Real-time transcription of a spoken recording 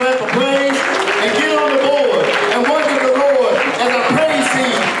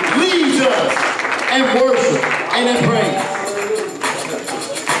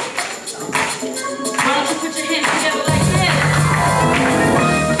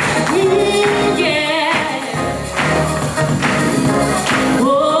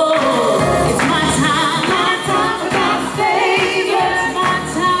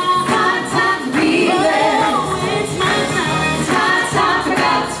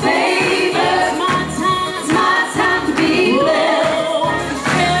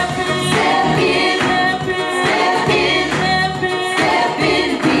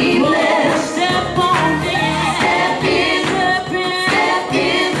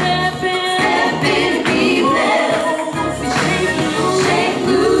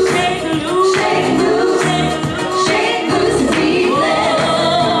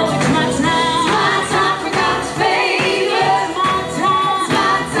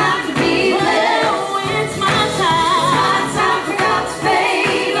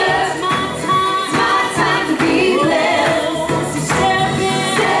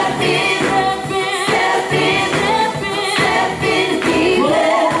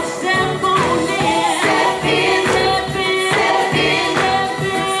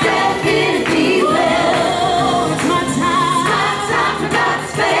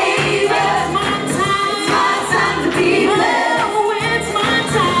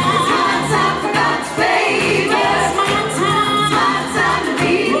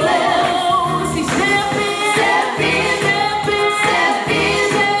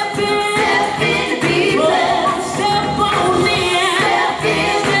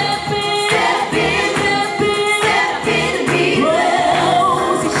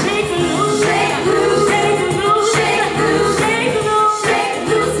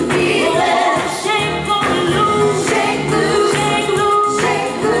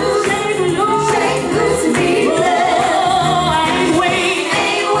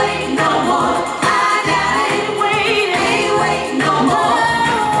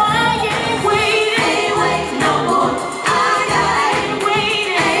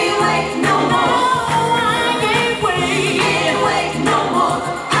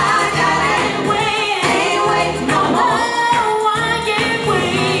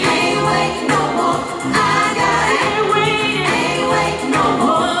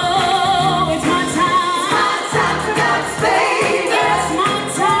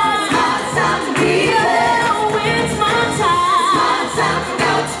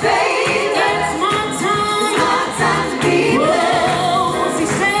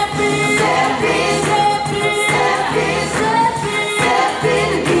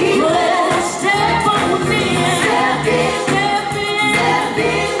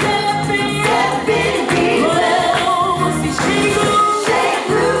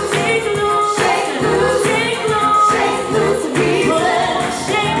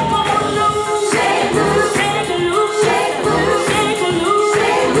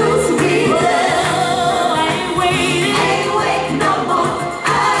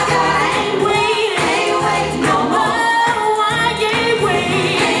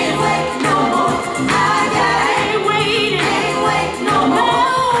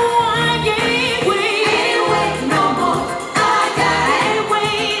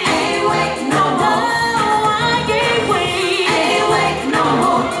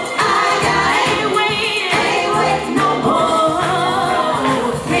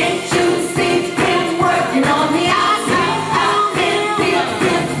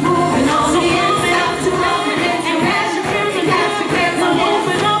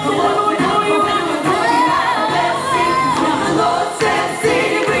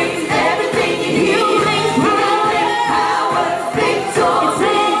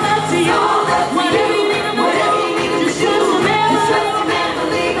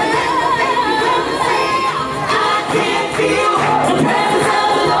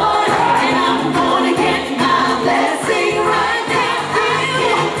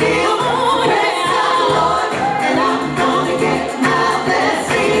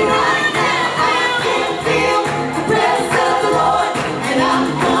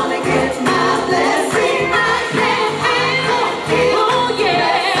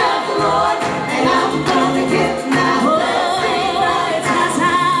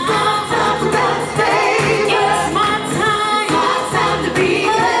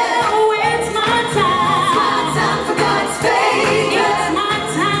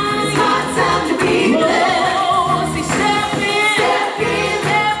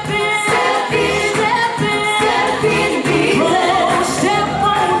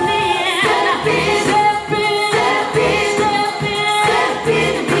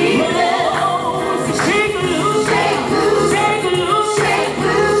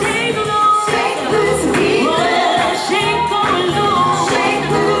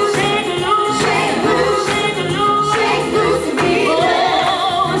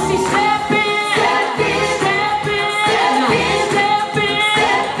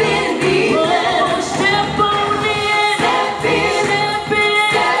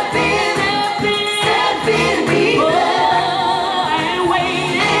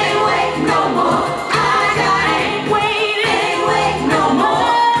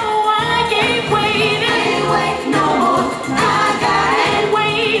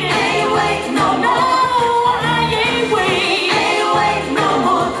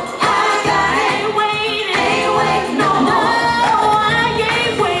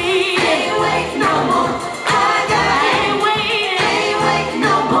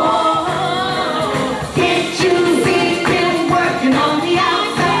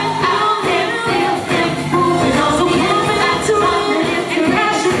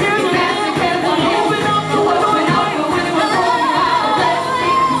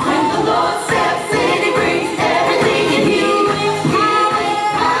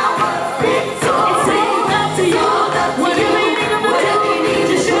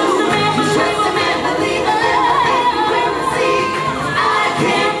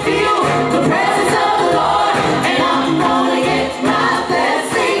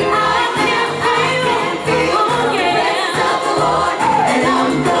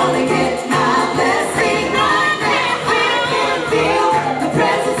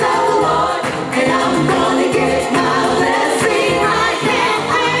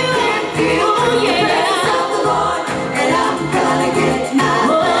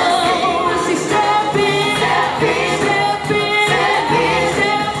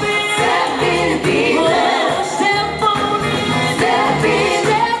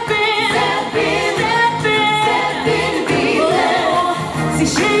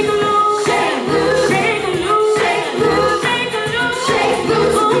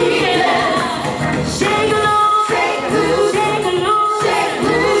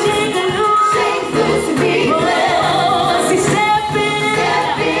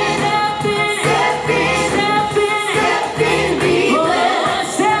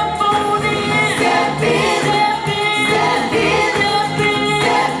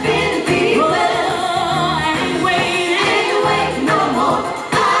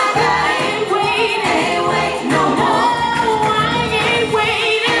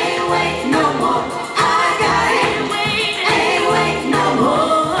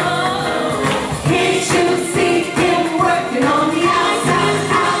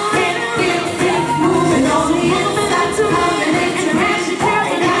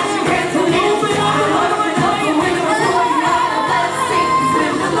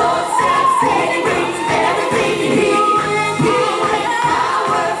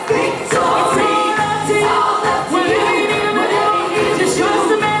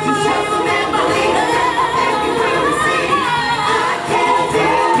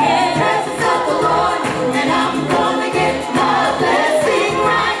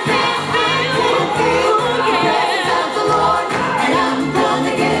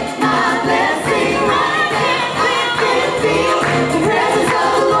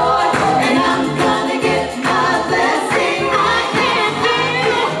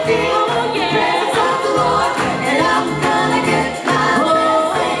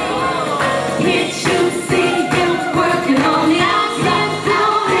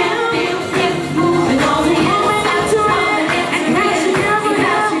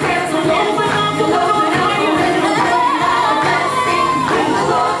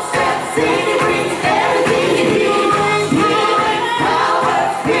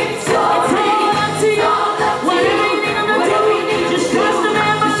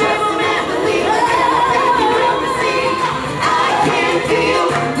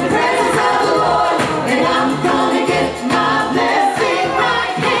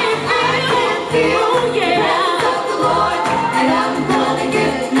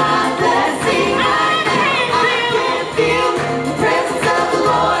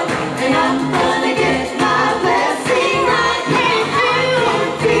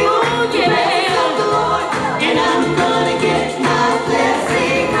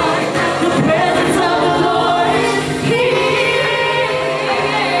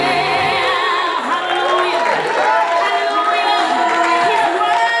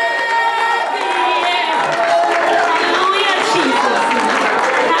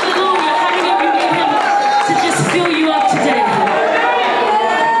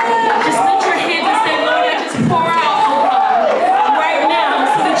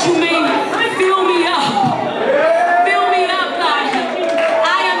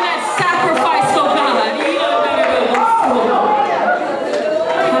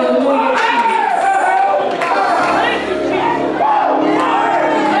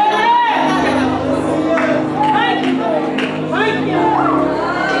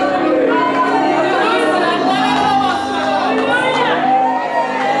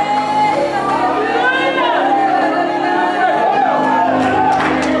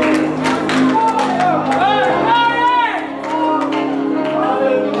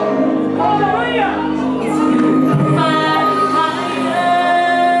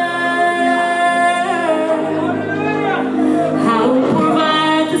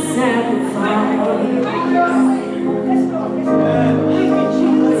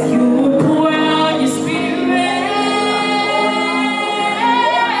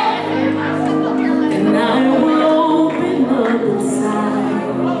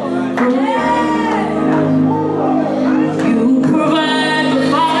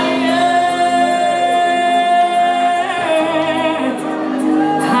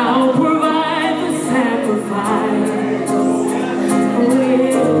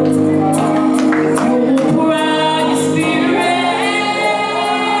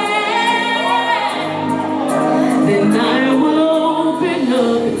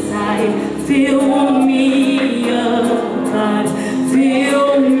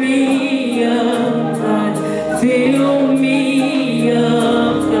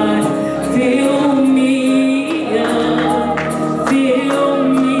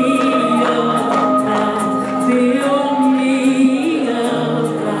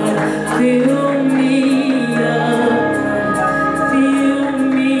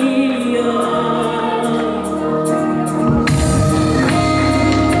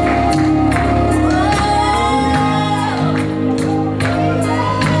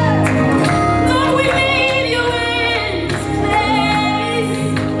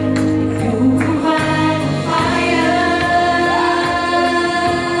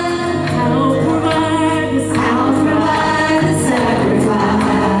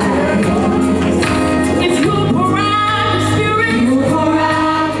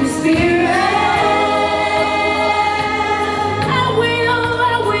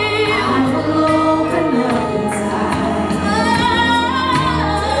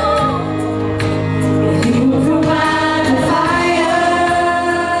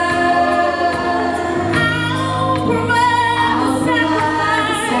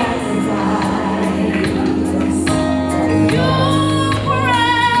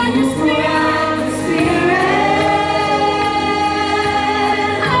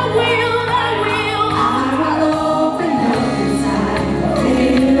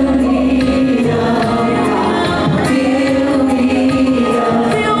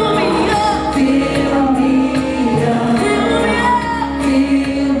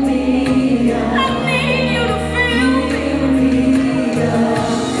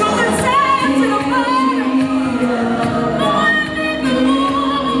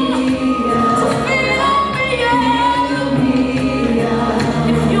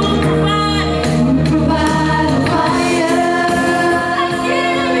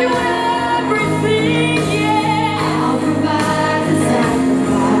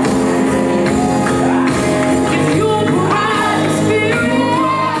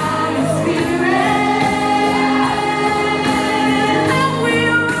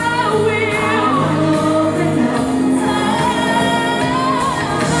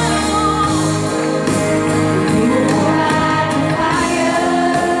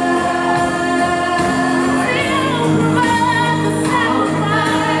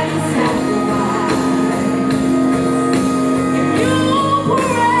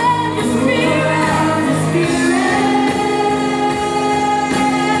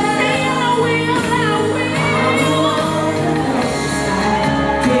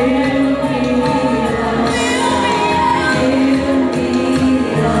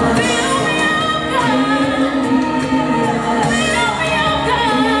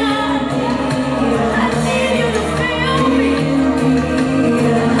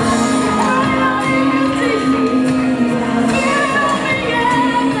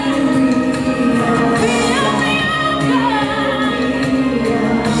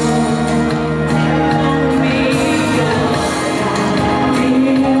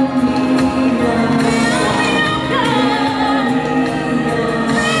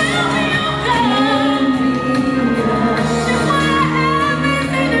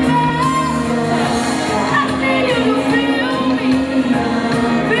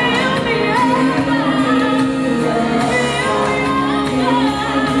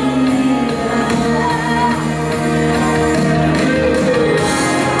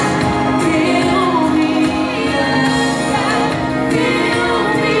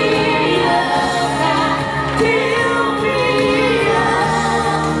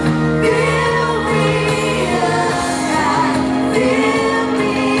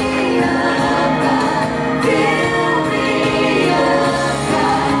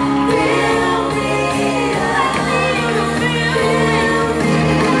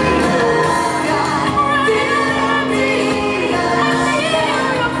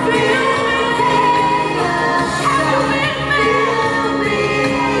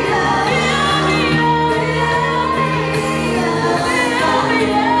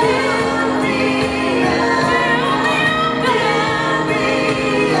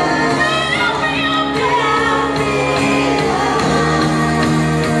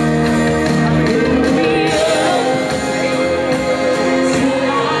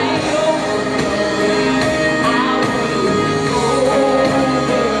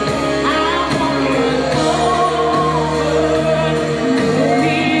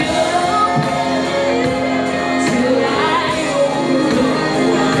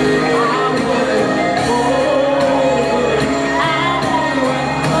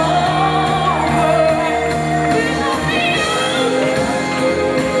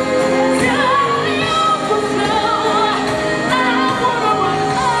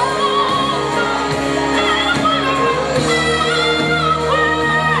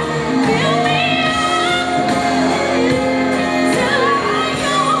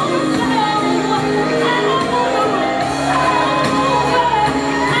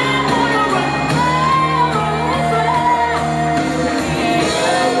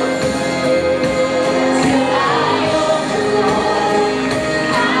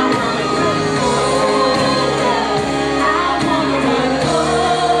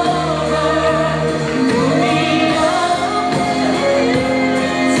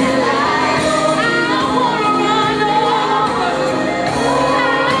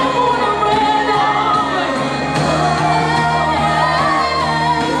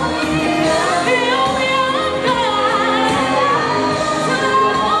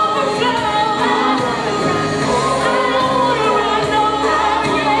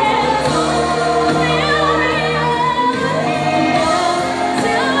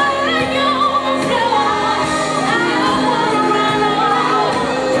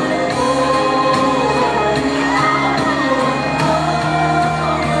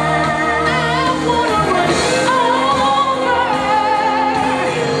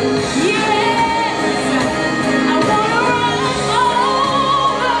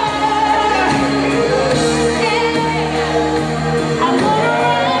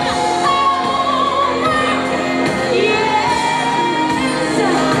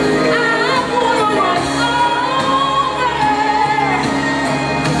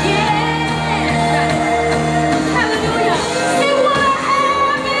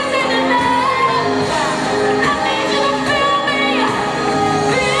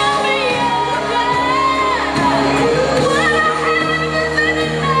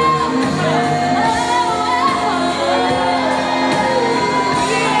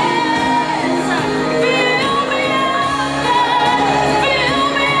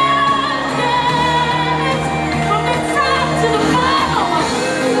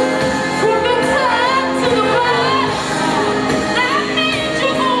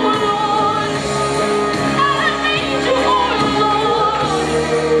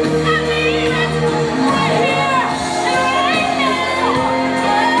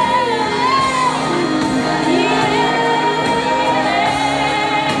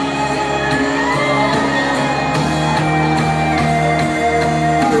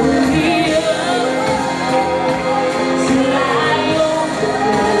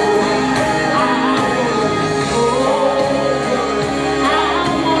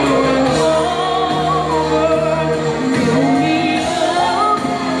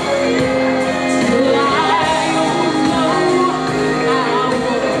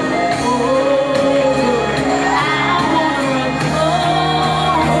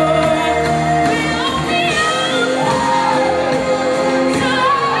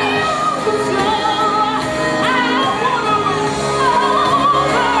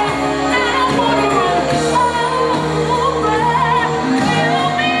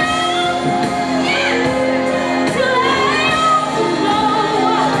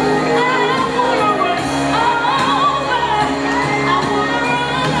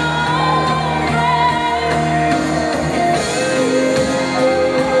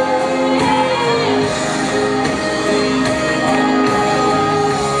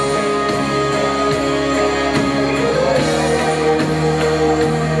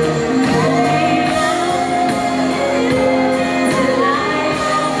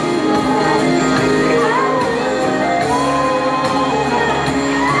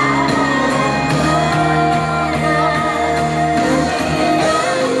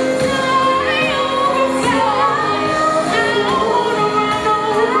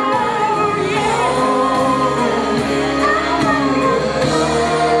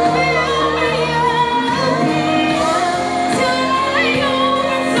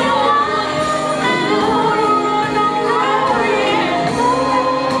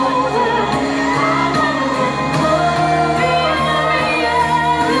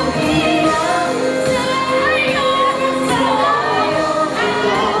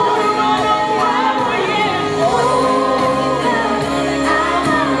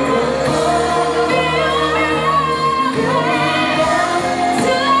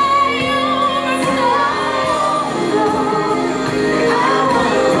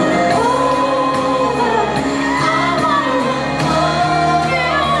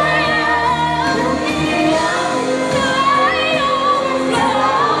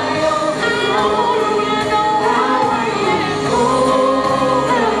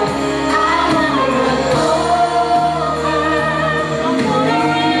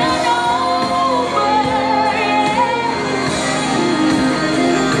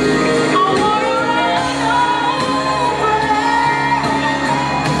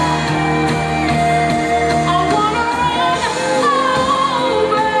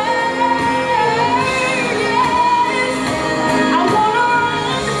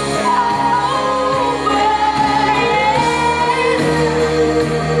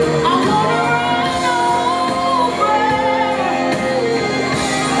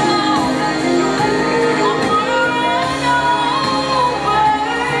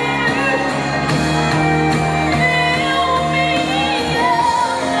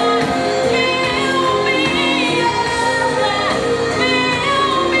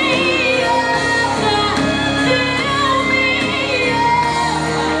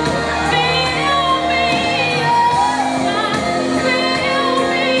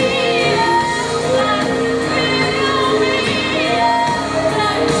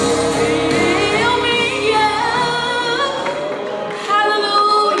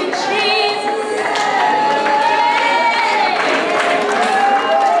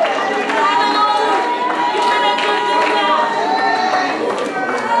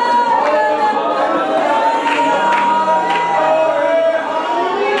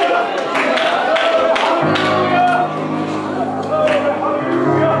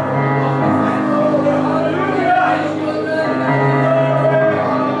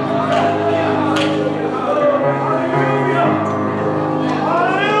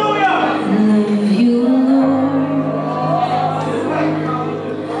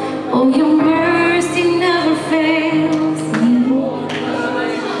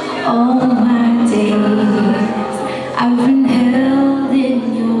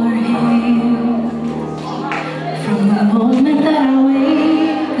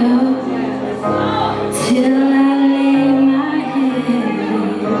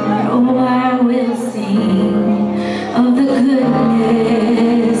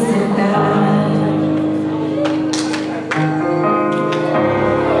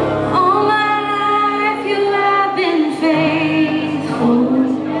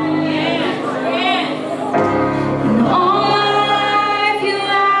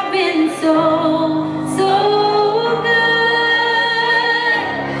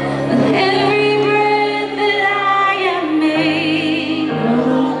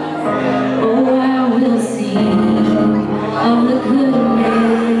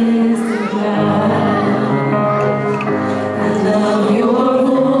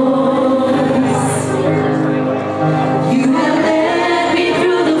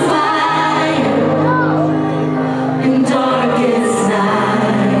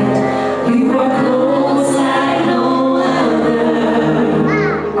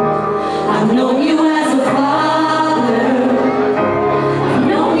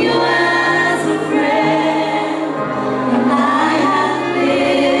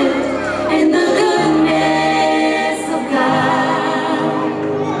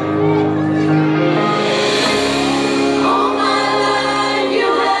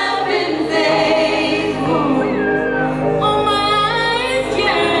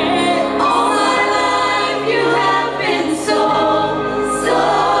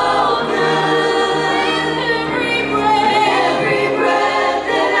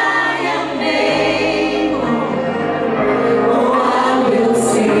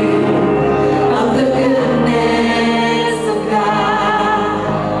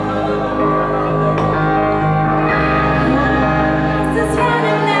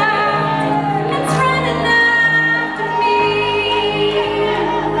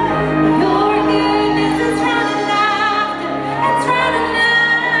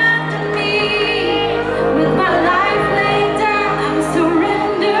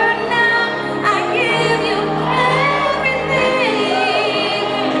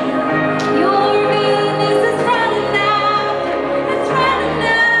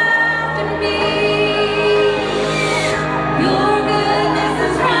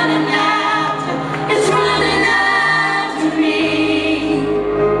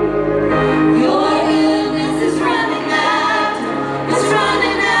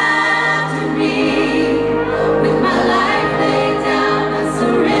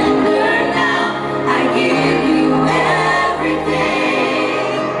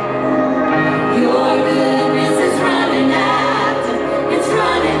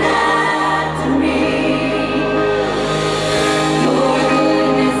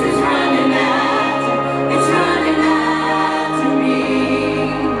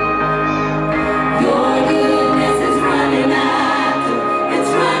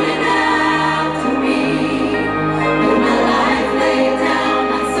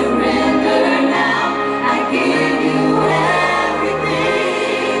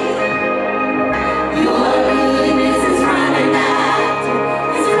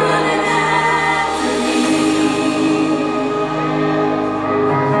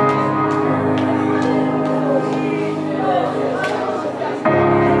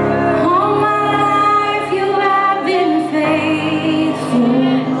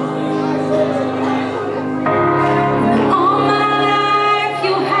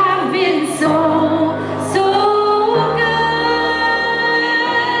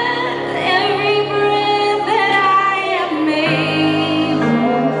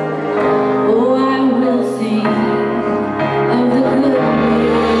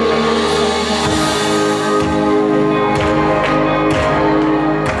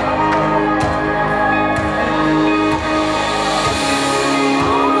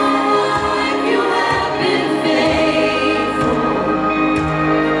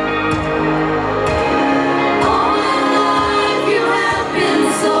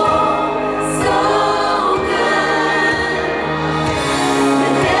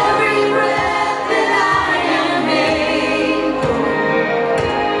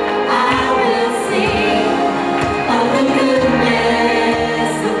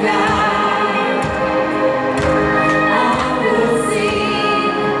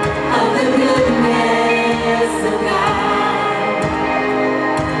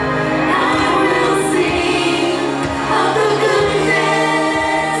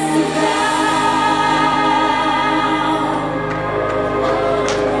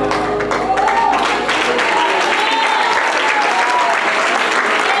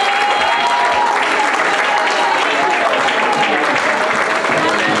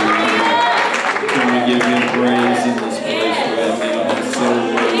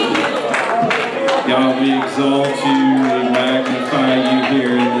exalt you, we magnify you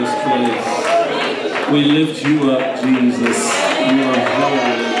here in this place. We lift you up, Jesus. You are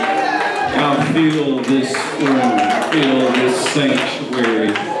holy. God, fill this room, fill this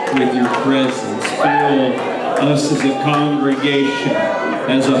sanctuary with your presence. Fill us as a congregation,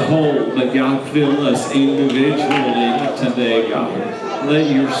 as a whole, but God, fill us individually today, God. Let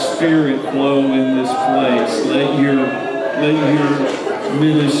your spirit flow in this place. Let your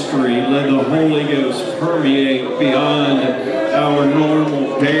ministry, let the Holy Ghost permeate beyond our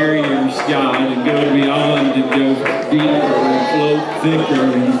normal barriers, God, and go beyond and go deeper and float thicker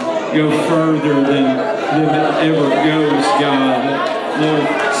and go further than it ever goes, God.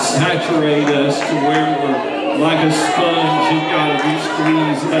 Lord, saturate us to where we're like a sponge, and God, if you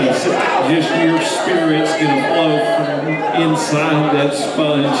squeeze us, just your spirit's going to flow from inside that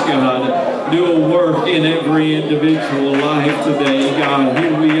sponge, God. Do a work in every individual life today, God.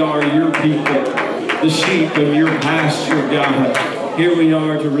 Here we are, your people, the sheep of your pasture, God. Here we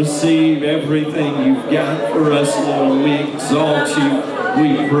are to receive everything you've got for us, Lord. We exalt you.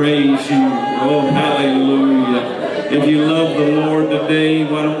 We praise you. Oh, hallelujah. If you love the Lord today,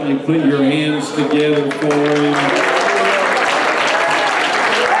 why don't you put your hands together for him?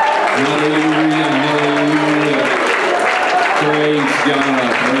 Hallelujah, hallelujah. Praise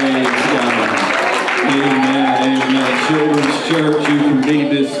God, praise God. Amen, amen. Children's Church, you can be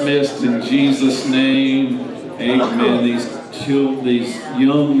dismissed in Jesus' name. Amen. These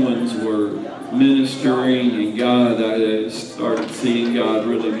young ones were ministering, and God, I started seeing God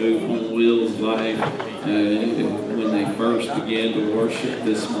really move on Will's life when they first began to worship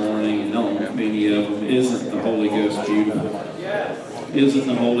this morning, and on many of them. Isn't the Holy Ghost beautiful? Isn't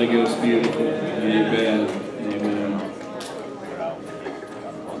the Holy Ghost beautiful? Amen. Amen.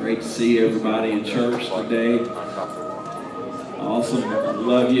 Great to see everybody in church today. Awesome.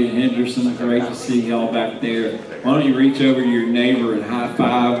 Love you, Henderson. Great to see y'all back there. Why don't you reach over to your neighbor and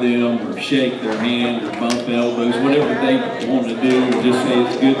high-five them or shake their hand or bump elbows, whatever they want to do. Just say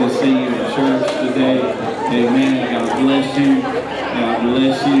it's good to see you in church today. Amen. God bless you. God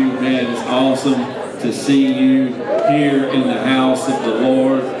bless you. Man, it's awesome to see you here in the house of the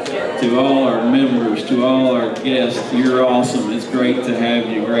Lord. To all our members, to all our guests, you're awesome. It's great to have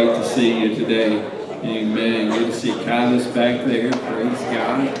you. Great to see you today. Amen. Good to see Kyle's back there. Praise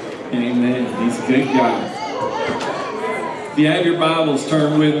God. Amen. He's a good God. If you have your Bibles,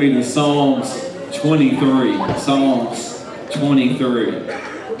 turn with me to Psalms 23. Psalms 23.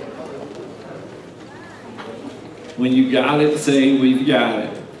 When you got it, say, we've got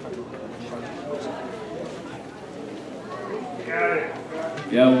it. Got it.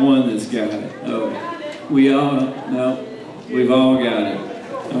 Got one that's got it. Oh, we all, no, we've all got it.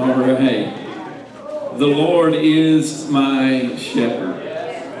 All right. The Lord is my shepherd.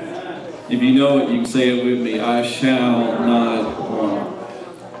 If you know it, you can say it with me. I shall not want.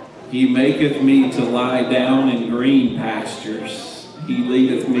 He maketh me to lie down in green pastures. He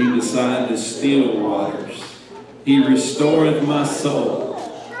leadeth me beside the still waters. He restoreth my soul.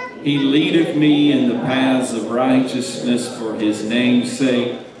 He leadeth me in the paths of righteousness for his name's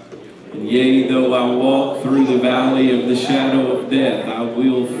sake. And yea, though I walk through the valley of the shadow of death, I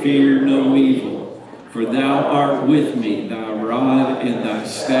will fear no evil. For thou art with me, thy rod and thy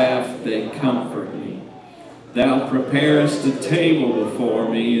staff, they comfort me. Thou preparest a table before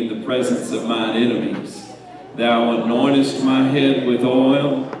me in the presence of mine enemies. Thou anointest my head with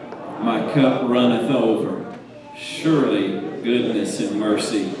oil, my cup runneth over. Surely goodness and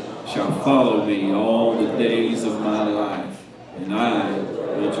mercy shall follow me all the days of my life, and I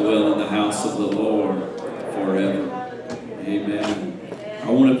will dwell in the house of the Lord forever. Amen. I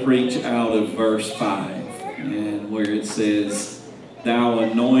want to preach out of verse 5, and where it says, Thou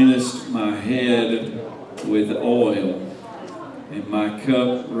anointest my head with oil, and my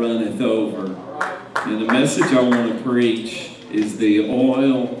cup runneth over. And the message I want to preach is the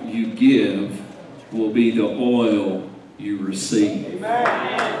oil you give will be the oil you receive.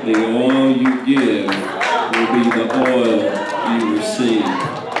 The oil you give will be the oil you receive.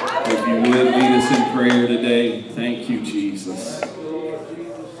 If you would lead us in prayer today, thank you, Jesus.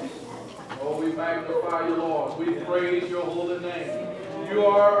 Oh, we magnify you, Lord. We praise your holy name. You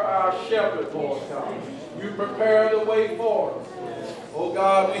are our shepherd, Lord God. You prepare the way for us. Oh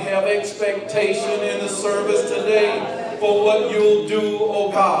God, we have expectation in the service today for what you'll do,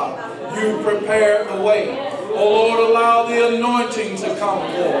 oh God. You prepare the way. Oh Lord, allow the anointing to come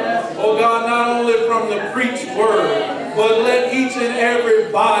forth. Oh God, not only from the preached word, but let each and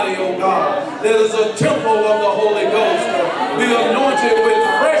every body, oh God, that is a temple of the Holy Ghost, be anointed with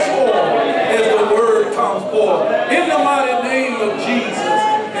fresh oil as the word comes forth. In the mighty name of Jesus,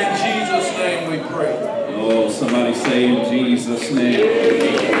 in Jesus' name we pray. Oh, Say in Jesus' name.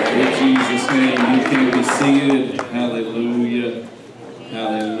 In Jesus' name. You can be seated. Hallelujah.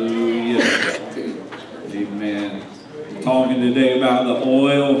 Hallelujah. Amen. Talking today about the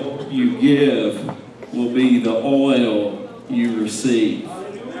oil you give will be the oil you receive.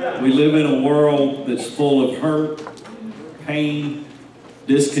 We live in a world that's full of hurt, pain,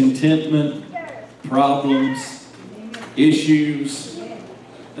 discontentment, problems, issues,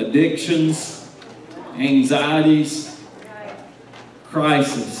 addictions, anxieties,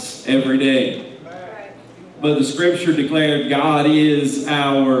 crisis every day. But the scripture declared God is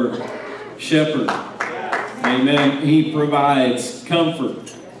our shepherd. Amen. He provides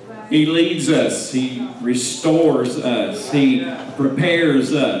comfort. He leads us. He restores us. He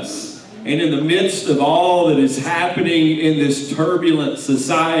prepares us. And in the midst of all that is happening in this turbulent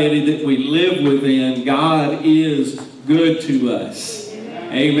society that we live within, God is good to us.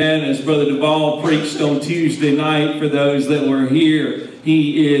 Amen. As Brother Duvall preached on Tuesday night, for those that were here,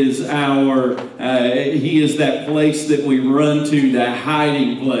 He is that place that we run to, that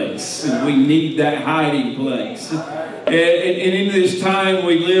hiding place. And we need that hiding place. And in this time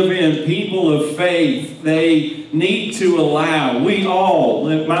we live in, people of faith, they need to allow, we all,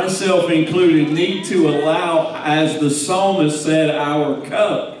 myself included, need to allow, as the psalmist said, our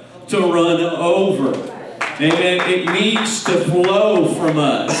cup to run over. Amen. It needs to flow from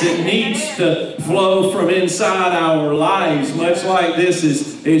us. It needs to flow from inside our lives, much like this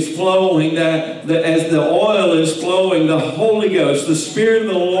is flowing, that as the oil is flowing, the Holy Ghost, the Spirit of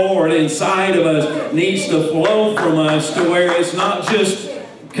the Lord inside of us needs to flow from us to where it's not just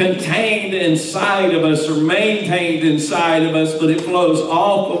contained inside of us or maintained inside of us, but it flows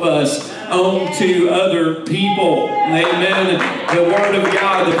off of us onto other people. Amen. The Word of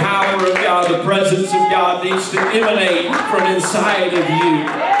God, the power of God, the presence of God needs to emanate from inside of you.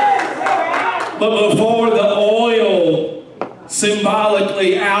 But before the oil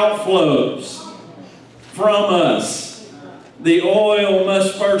symbolically outflows from us, the oil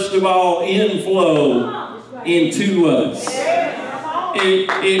must first of all inflow into us.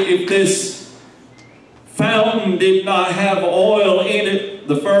 If this fountain did not have oil in it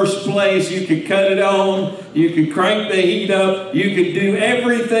the first place, you could cut it on, you could crank the heat up, you could do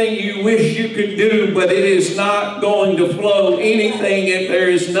everything you wish you could do, but it is not going to flow anything if there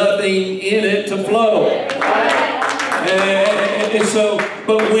is nothing in it to flow. And so,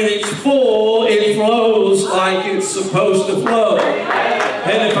 but when it's full, it flows like it's supposed to flow.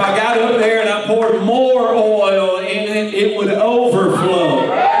 And if I got up there and I poured more oil in it, it would overflow.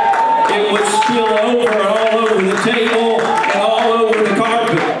 It would spill over all over the table and all over the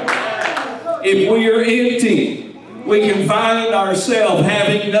carpet. If we are empty, we can find ourselves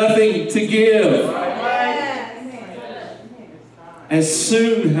having nothing to give. As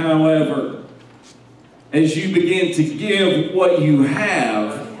soon, however, as you begin to give what you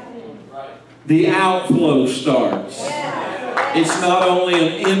have, the outflow starts. It's not only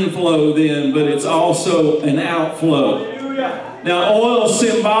an inflow then, but it's also an outflow. Now, oil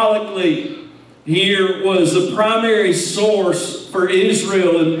symbolically here was the primary source for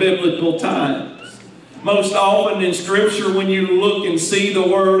Israel in biblical times. Most often in Scripture, when you look and see the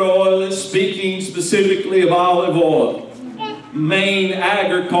word oil, it's speaking specifically of olive oil. Main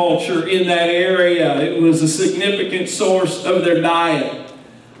agriculture in that area, it was a significant source of their diet.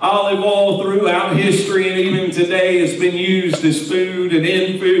 Olive oil throughout history and even today has been used as food and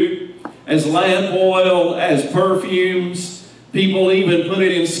in food, as lamp oil, as perfumes. People even put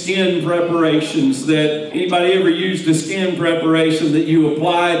it in skin preparations. That anybody ever used a skin preparation that you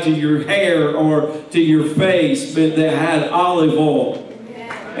applied to your hair or to your face, but that had olive oil?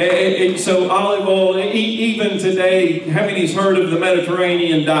 And so olive oil, even today, how many's heard of the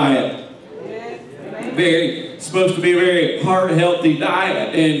Mediterranean diet? It's supposed to be a very heart-healthy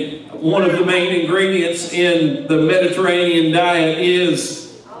diet, and one of the main ingredients in the Mediterranean diet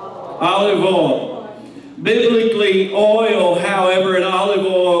is olive oil. Biblically, oil, however, and olive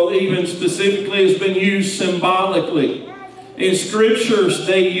oil even specifically, has been used symbolically. In Scriptures,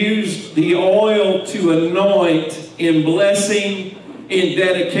 they used the oil to anoint in blessing, in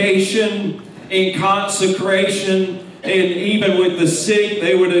dedication, in consecration, and even with the sick,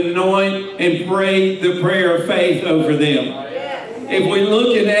 they would anoint and pray the prayer of faith over them. If we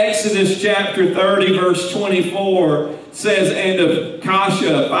look in Exodus chapter 30, verse 24, it says, "And of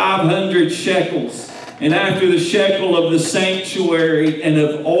Kasha 500 shekels, and after the shekel of the sanctuary, and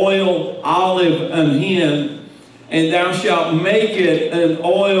of oil olive an hin, and thou shalt make it an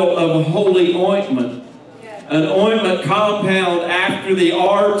oil of holy ointment, an ointment compound after the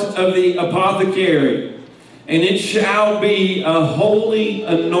art of the apothecary. And it shall be a holy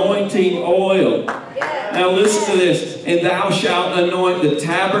anointing oil. Now listen to this. And thou shalt anoint the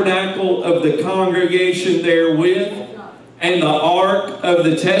tabernacle of the congregation therewith, and the ark of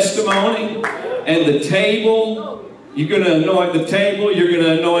the testimony, and the table. You're going to anoint the table. You're going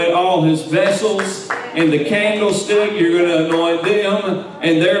to anoint all his vessels. And the candlestick, you're going to anoint them.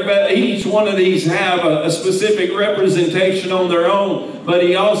 And each one of these have a specific representation on their own. But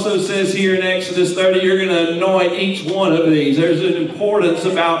he also says here in Exodus 30, you're going to anoint each one of these. There's an importance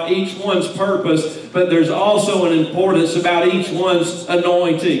about each one's purpose, but there's also an importance about each one's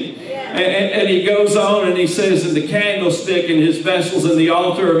anointing. And he goes on and he says, in the candlestick and his vessels, and the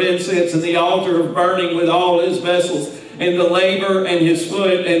altar of incense, and the altar of burning with all his vessels, and the laver and his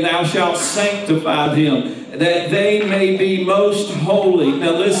foot, and thou shalt sanctify them, that they may be most holy.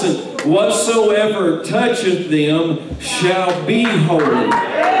 Now listen, whatsoever toucheth them shall be holy.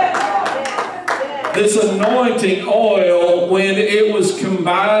 This anointing oil, when it was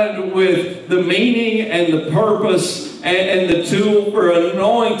combined with the meaning and the purpose and the tool for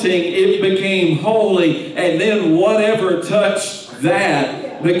anointing, it became holy. And then whatever touched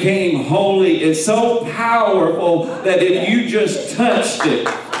that became holy. It's so powerful that if you just touched it,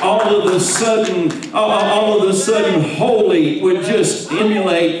 all of a sudden holy would just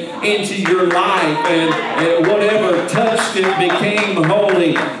emulate into your life, and whatever touched it became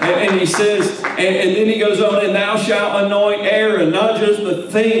holy. And he says, and then he goes on, and thou shalt anoint Aaron, not just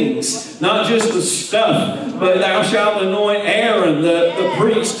the things, not just the stuff, but thou shalt anoint Aaron, the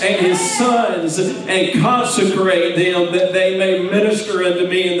priest, and his sons, and consecrate them, that they may minister unto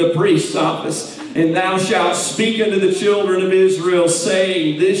me in the priest's office. And thou shalt speak unto the children of Israel,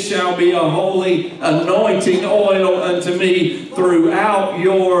 saying, this shall be a holy anointing oil unto me throughout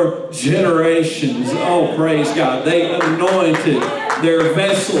your generations. Oh, praise God. They anointed their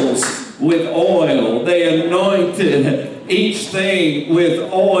vessels with oil. They anointed each thing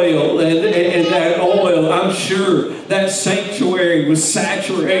with oil. And that oil, I'm sure that sanctuary was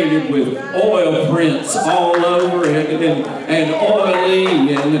saturated with oil prints all over it, and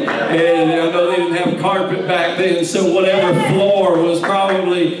oily, and I know they didn't have carpet back then, so whatever floor was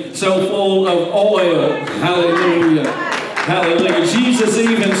probably so full of oil. Hallelujah. Hallelujah. Jesus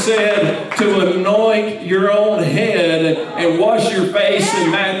even said to anoint your own head and wash your face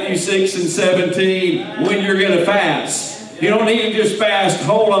in Matthew 6 and 17 when you're going to fast. You don't need to just fast.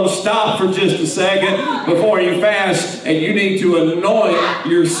 Hold on, stop for just a second before you fast, and you need to anoint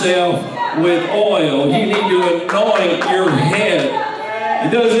yourself with oil. You need to anoint your head. It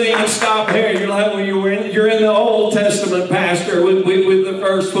doesn't even stop here. You're like, well, you're in the Old Testament, Pastor, with the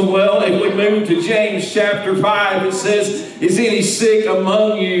first one. Well, if we move to James chapter 5, it says, is any sick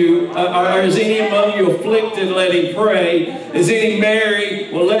among you, or is any among you afflicted? Let him pray. Is any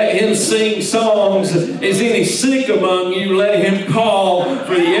merry? Well, let him sing songs. Is any sick among you? Let him call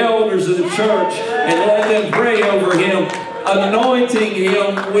for the elders of the church and let them pray over him, anointing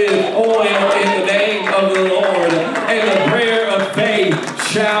him with oil in the name of the Lord. And the prayer of faith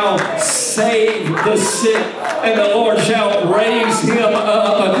shall save the sick, and the Lord shall raise him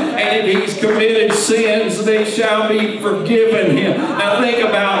up. And if he's committed sins, they shall be forgiven him. Now think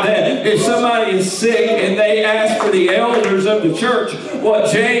about that. If somebody is sick and they ask for the elders of the church,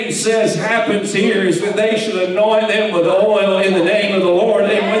 what James says happens here is that they should anoint them with oil in the name of the Lord.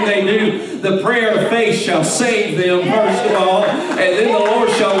 And when they do, the prayer of faith shall save them, first of all, and then the Lord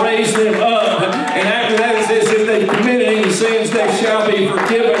shall raise them up. And after that it says, if they committed any sins, they shall be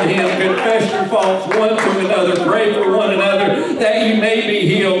forgiven him. Confess your faults one to another, pray for one another, that you may be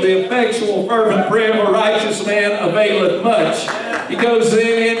healed. The effectual fervent prayer of a righteous man availeth much. He goes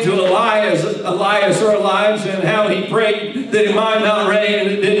then into Elias or Elijah, and how he prayed that it might not rain, and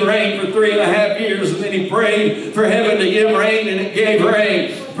it didn't rain for 3.5 years, and then he prayed for heaven to give rain, and it gave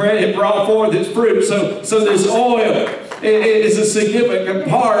rain. It brought forth its fruit. So this oil, it is a significant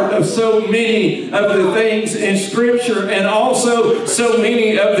part of so many of the things in Scripture, and also so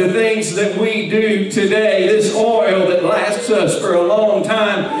many of the things that we do today. This oil that lasts us for a long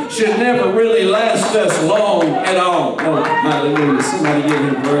time should never really last us long at all. Oh, hallelujah. Somebody give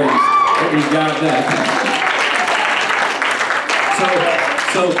him praise. Hope you got that.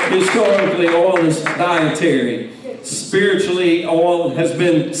 So historically, oil is dietary. Spiritually, oil has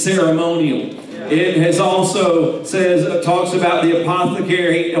been ceremonial. It has also talks about the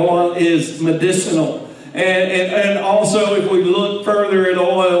apothecary. Oil is medicinal. And also, if we look further at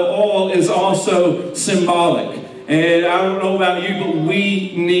oil is also symbolic. And I don't know about you, but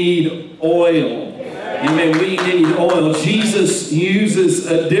we need oil. Amen. We need oil. Jesus uses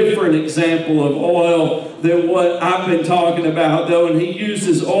a different example of oil than what I've been talking about, though. And he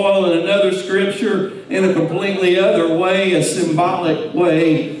uses oil in another scripture in a completely other way, a symbolic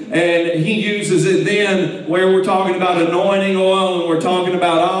way. And he uses it then where we're talking about anointing oil, and we're talking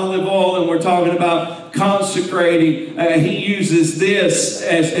about olive oil, and we're talking about consecrating. He uses this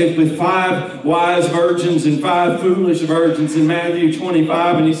as with 5 wise virgins and 5 foolish virgins in Matthew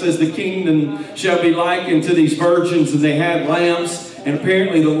 25. And he says the kingdom shall be likened to these virgins, and they had lamps. And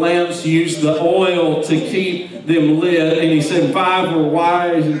apparently the lamps used the oil to keep them lit. And he said 5 were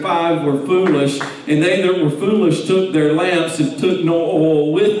wise and 5 were foolish. And they that were foolish took their lamps and took no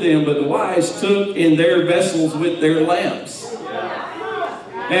oil with them, but the wise took in their vessels with their lamps.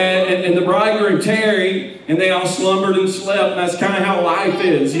 And the bridegroom tarried, and they all slumbered and slept. And that's kind of how life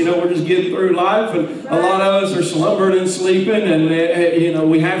is. You know, we're just getting through life, and a lot of us are slumbering and sleeping. And, you know,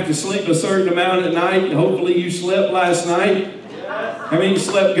 we have to sleep a certain amount at night. Hopefully you slept last night. I mean, you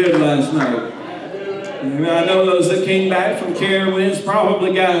slept good last night. I know those that came back from Carowinds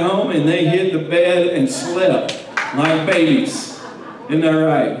probably got home and they hit the bed and slept like babies. Isn't that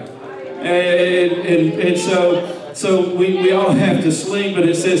right? And so we all have to sleep, but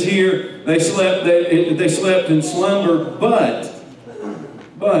it says here they slept in slumber, but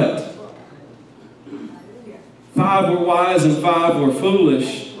 5 were wise and 5 were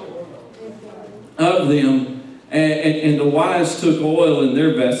foolish of them. And the wise took oil in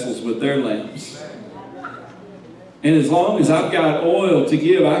their vessels with their lamps. And as long as I've got oil to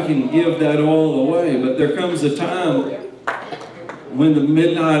give, I can give that oil away. But there comes a time when the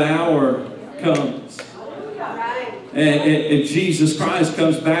midnight hour comes. And Jesus Christ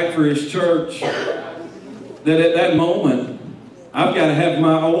comes back for his church. That at that moment, I've got to have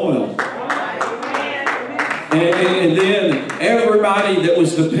my oil. And then everybody that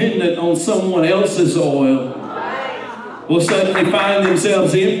was dependent on someone else's oil will suddenly find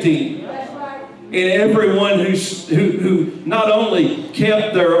themselves empty. And everyone who not only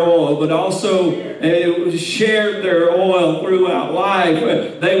kept their oil, but also shared their oil throughout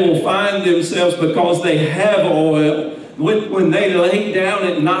life, they will find themselves, because they have oil, when they lay down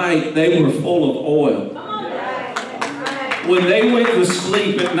at night, they were full of oil. When they went to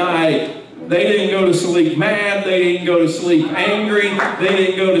sleep at night, they didn't go to sleep mad, they didn't go to sleep angry, they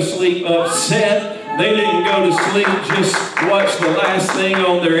didn't go to sleep upset. They didn't go to sleep just watch the last thing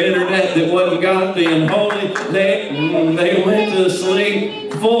on their internet that wasn't God being holy. They went to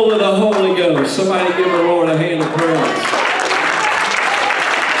sleep full of the Holy Ghost. Somebody give the Lord a hand of praise.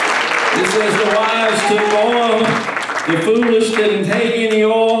 It says the wise took oil, the foolish didn't take any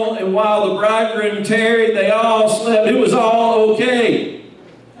oil, and while the bridegroom tarried, they all slept. It was all okay.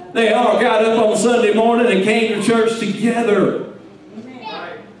 They all got up on Sunday morning and came to church together.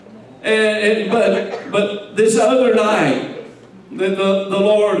 But this other night, the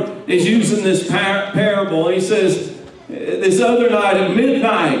Lord is using this parable. He says, this other night at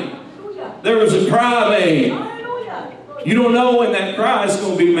midnight, there was a cry made. You don't know when that cry is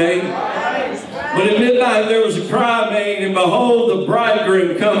going to be made. But at midnight there was a cry made, and behold, the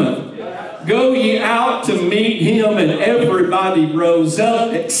bridegroom cometh. Go ye out to meet him. And everybody rose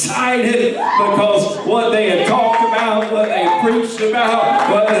up excited, because what they had talked about, what they had preached about,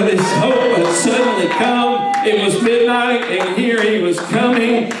 what this hope had suddenly come. It was midnight, and here he was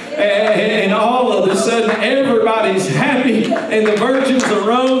coming, and all of a sudden everybody's happy, and the virgins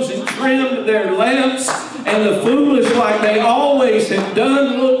arose and trimmed their lamps, and the foolish, like they always have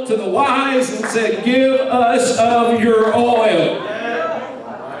done, looked to the wise and said, give us of your oil.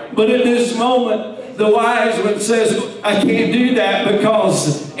 But at this moment, the wise one says, I can't do that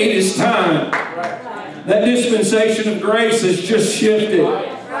because it is time. That dispensation of grace has just shifted.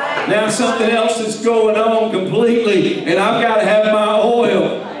 Now something else is going on completely, and I've got to have my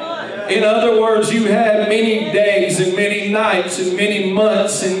oil. In other words, you had many days and many nights and many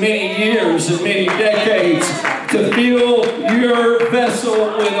months and many years and many decades to fill your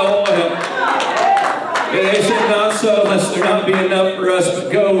vessel with oil. And they said, not so, lest there not be enough for us,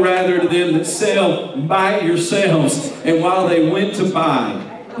 but go rather to them that sell, and buy it yourselves. And while they went to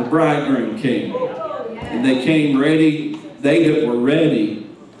buy, the bridegroom came. And they came ready. They that were ready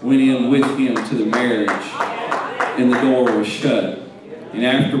went in with him to the marriage, and the door was shut. And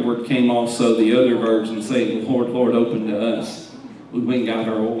afterward came also the other virgins, saying, Lord, Lord, open to us. We went and got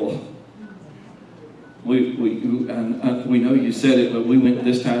our oil. We know you said it, but we went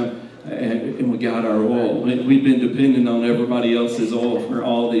this time and we got our oil. We've been depending on everybody else's oil for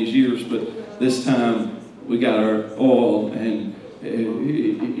all these years, but this time we got our oil. And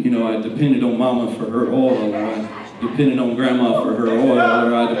you know, I depended on Mama for her oil, or I depended on Grandma for her oil,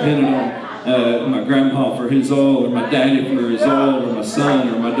 or I depended on my grandpa for his oil, or my daddy for his oil, or my son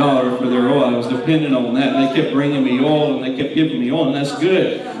or my daughter for their oil. I was dependent on that. And they kept bringing me oil, and they kept giving me oil, and that's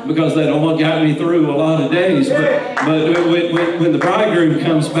good because that oil got me through a lot of days. But when the bridegroom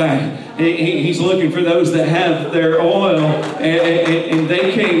comes back, he's looking for those that have their oil, and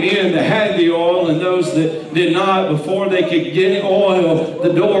they came in that had the oil, and those that did not. Before they could get oil,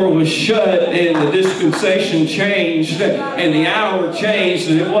 the door was shut, and the dispensation changed, and the hour changed,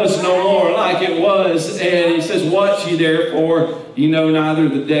 and it was no more like it was. And he says, "Watch ye therefore, you know neither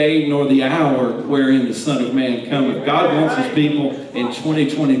the day nor the hour wherein the Son of Man cometh." God wants his people in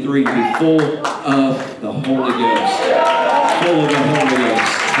 2023 to be full of the Holy Ghost. Full of the Holy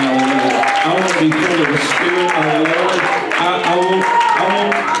Ghost. Hallelujah. I want to be full of the Spirit of the Lord. I want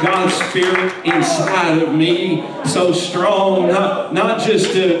God's Spirit inside of me so strong, not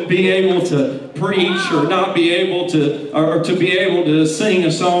just to be able to preach, or not be able to, or to be able to sing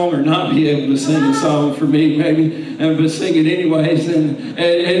a song, or not be able to sing a song for me, maybe, but sing it anyways, and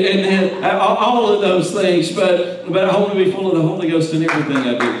all of those things. But I want to be full of the Holy Ghost in everything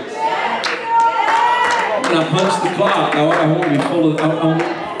I do. When I punch the clock, I want to be full of.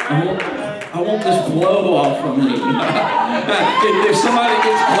 I want this blow off from me. If somebody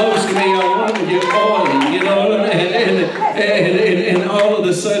gets close to me, I want them to get oily, you know what I mean? And all of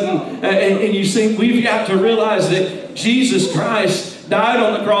a sudden, and you see, we've got to realize that Jesus Christ died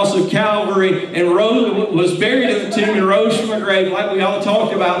on the cross of Calvary and was buried in the tomb and rose from the grave, like we all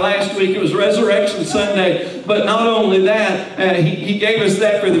talked about last week. It was Resurrection Sunday. But not only that, he gave us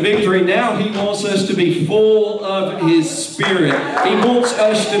that for the victory. Now he wants us to be full of his Spirit. He wants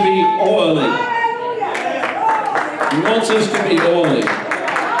us to be oily. He wants us to be oily.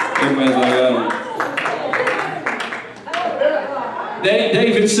 Everybody's like,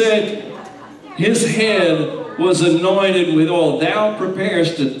 David said his head was anointed with oil. Thou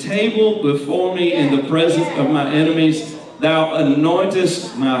preparest a table before me in the presence of my enemies. Thou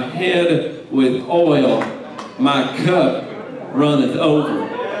anointest my head with oil. My cup runneth over.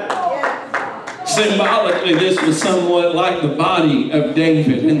 Symbolically, this was somewhat like the body of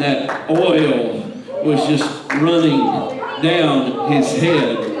David, and that oil was just running down his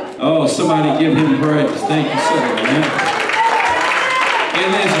head. Oh, somebody give him praise. Thank you, sir.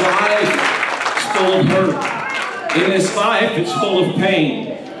 In his life, it's full of hurt. In this life, it's full of pain.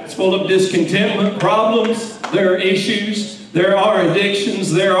 It's full of discontentment, problems. There are issues. There are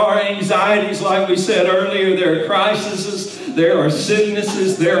addictions. There are anxieties, like we said earlier. There are crises. There are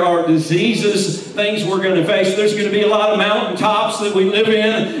sicknesses. There are diseases, things we're going to face. There's going to be a lot of mountaintops that we live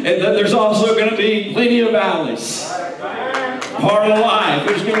in, and there's also going to be plenty of valleys. Part of life.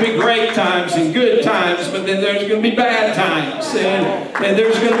 There's going to be great times and good times, but then there's going to be bad times. And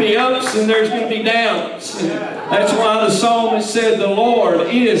there's going to be ups and there's going to be downs. And that's why the psalmist said, "The Lord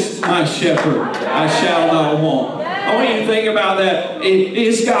is my shepherd. I shall not want." I want you to think about that.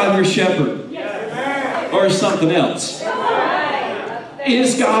 Is God your shepherd? Or is something else?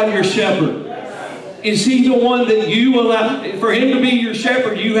 Is God your shepherd? Is he the one that you allow? For him to be your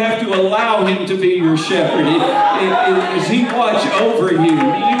shepherd, you have to allow him to be your shepherd. Does he watch over you? Do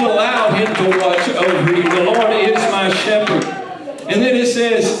you allow him to watch over you? The Lord is my shepherd. And then it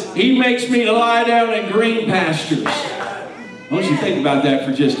says, he makes me to lie down in green pastures. I want you to think about that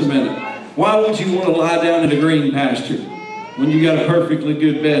for just a minute. Why would you want to lie down in a green pasture when you got a perfectly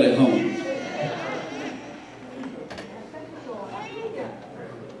good bed at home?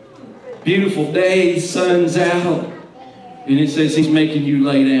 Beautiful day, sun's out, and it says he's making you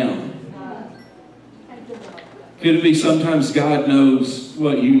lay down. Could it be sometimes God knows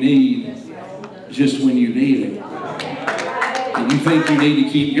what you need just when you need it? And you think you need to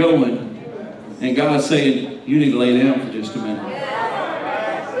keep going, and God's saying, you need to lay down for just a minute.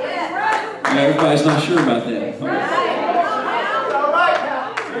 Now, everybody's not sure about that.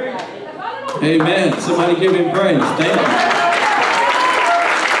 Amen. Somebody give him praise. Thank you.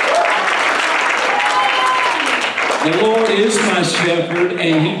 The Lord is my shepherd,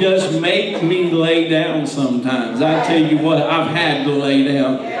 and he does make me lay down sometimes. I tell you what, I've had to lay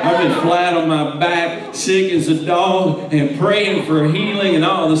down. I've been flat on my back, sick as a dog, and praying for healing, and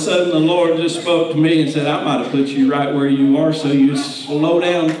all of a sudden the Lord just spoke to me and said, I might have put you right where you are, so you slow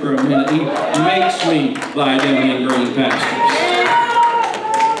down for a minute. He makes me lie down in green pastures.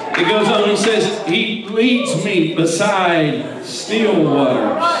 It goes on, he says, he leads me beside still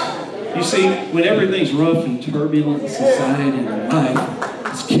waters. You see, when everything's rough and turbulent in society and life,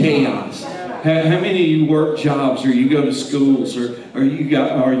 it's chaos. How many of you work jobs, or you go to schools, or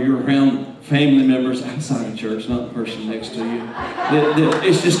you're around family members outside of church, not the person next to you.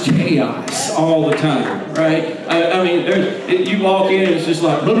 It's just chaos all the time, right? I mean, you walk in, it's just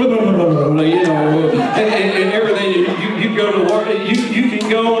like, blah, blah, blah, blah, blah, blah, you know, and everything. You go to work, you can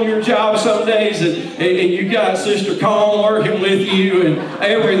go on your job some days, and you got Sister Calm working with you, and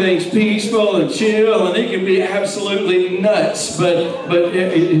everything's peaceful and chill, and it can be absolutely nuts, but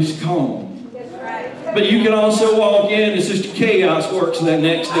it is calm. But you can also walk in and Sister Chaos works that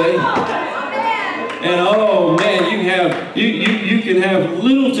next day. And oh man, you can have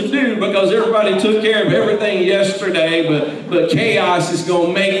little to do because everybody took care of everything yesterday, but Chaos is going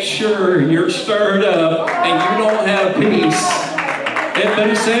to make sure you're stirred up and you don't have peace. But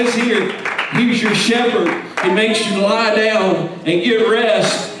it says here, he's your shepherd. He makes you lie down and get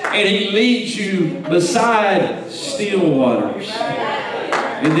rest, and he leads you beside still waters.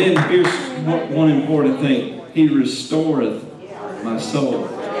 And then here's one important thing. He restoreth my soul.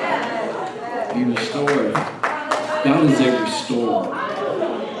 He restoreth. God is a restorer.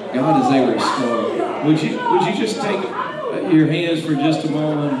 God is a restorer. Would you just take your hands for just a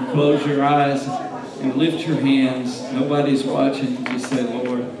moment and close your eyes and lift your hands? Nobody's watching. Just say,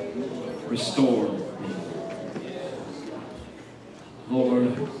 Lord, restore me.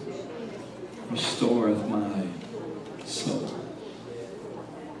 Lord, restoreth my soul.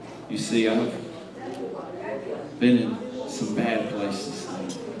 You see, I've been in some bad places.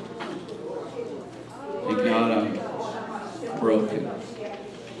 And God, I'm broken.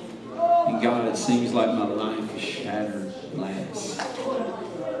 And God, it seems like my life is shattered glass.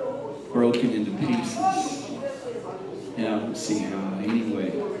 Broken into pieces. And I don't see how,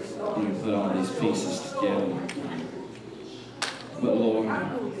 anyway, you can put all these pieces together. But Lord,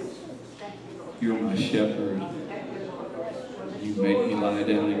 you're my shepherd. You make me lie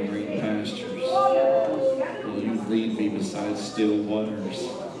down in green pastures. Will you lead me beside still waters?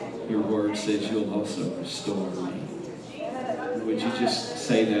 Your word says you'll also restore me. Would you just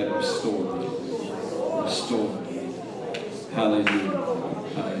say that? Restore me. Restore me. Hallelujah.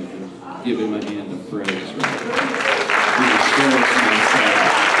 Hallelujah. Give him a hand of praise. Right? He restores my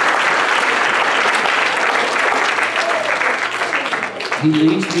soul. He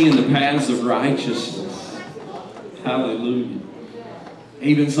leads me in the paths of righteousness. Hallelujah.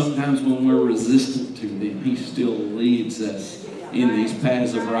 Even sometimes when we're resistant to him, he still leads us in these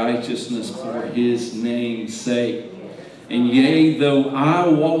paths of righteousness for his name's sake. And yea, though I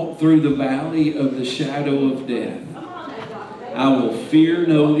walk through the valley of the shadow of death, I will fear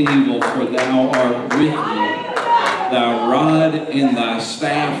no evil, for thou art with me. Thy rod and thy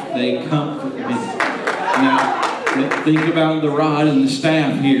staff, they comfort me. Now, think about the rod and the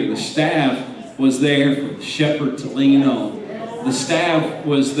staff here. The staff was there for the shepherd to lean on. The staff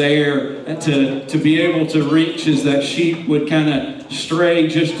was there to be able to reach as that sheep would kind of stray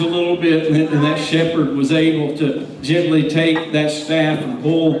just a little bit, and that shepherd was able to gently take that staff and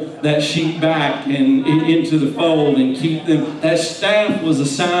pull that sheep back and into the fold and keep them. That staff was a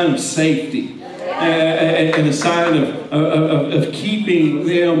sign of safety. And a sign of keeping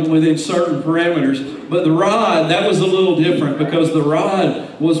them within certain parameters. But the rod, that was a little different, because the rod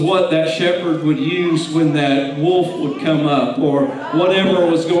was what that shepherd would use when that wolf would come up or whatever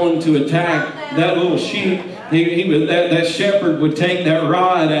was going to attack that little sheep. That shepherd would take that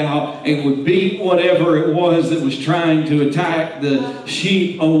rod out and would beat whatever it was that was trying to attack the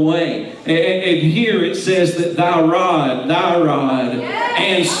sheep away. And here it says that thy rod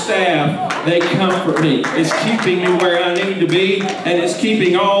and staff, they comfort me. It's keeping me where I need to be, and it's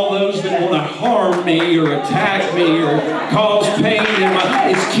keeping all those that want to harm me or attack me or cause pain in my.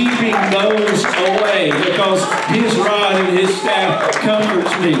 It's keeping those away, because his rod and his staff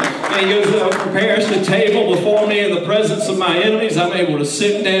comforts me. And he goes, prepares the table before me in the presence of my enemies. I'm able to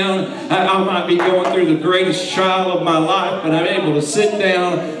sit down. I might be going through the greatest trial of my life, but I'm able to sit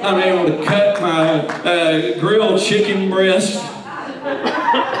down. I'm able to cut my grilled chicken breast.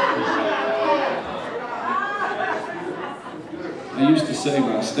 I used to save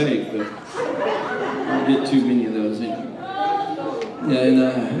my steak, but I don't get too many of those in. And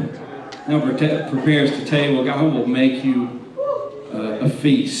now prepares the table. God will make you a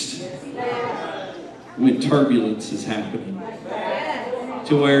feast when turbulence is happening,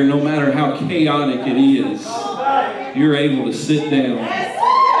 to where no matter how chaotic it is, you're able to sit down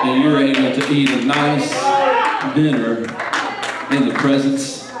and you're able to eat a nice dinner in the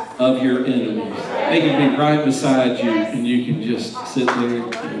presence of your enemies. They can be right beside you, and you can just sit there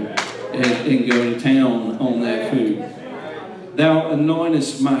and go to town on that food. Thou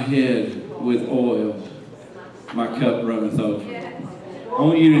anointest my head with oil, my cup runneth over. I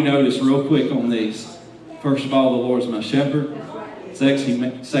want you to notice real quick on these. First of all, the Lord's my shepherd.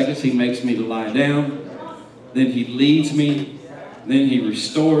 Second, he makes me to lie down. Then he leads me. Then he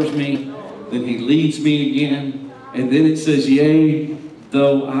restores me. Then he leads me again. And then it says, yea,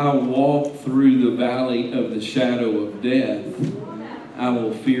 though I walk through the valley of the shadow of death, I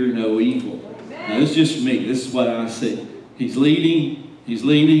will fear no evil. Now, this is just me. This is what I see. He's leading. He's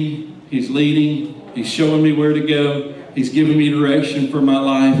leading. He's leading. He's showing me where to go. He's giving me direction for my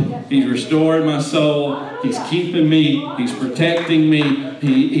life. He's restoring my soul. He's keeping me. He's protecting me.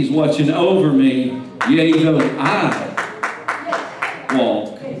 He's watching over me. Yea, though I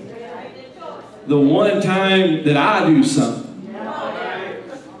walk. The one time that I do something,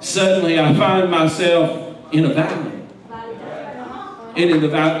 suddenly I find myself in a valley. And in the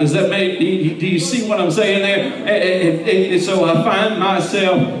valley, does that make, do you see what I'm saying there? And so I find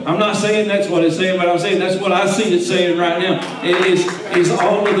myself, I'm not saying that's what it's saying, but I'm saying that's what I see it saying right now. It's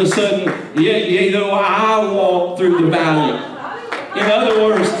all of a sudden, yea, though I walk through the valley. In other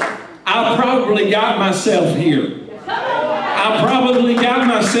words, I probably got myself here. I probably got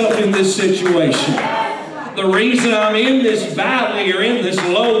myself in this situation. The reason I'm in this valley or in this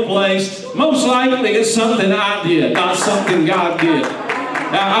low place, most likely it's something I did, not something God did.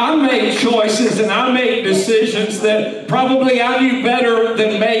 Now, I made choices and I made decisions that probably I knew better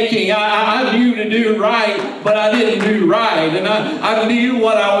than making. I knew to do right, but I didn't do right. And I knew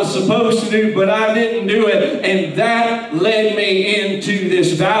what I was supposed to do, but I didn't do it. And that led me into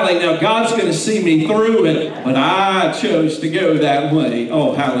this valley. Now, God's going to see me through it, but I chose to go that way.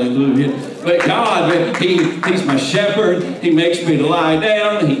 Oh, hallelujah. But God, He's my shepherd. He makes me to lie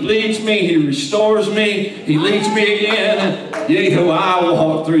down. He leads me. He restores me. He leads me again. Yea, though I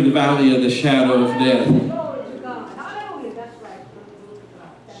walk through the valley of the shadow of death.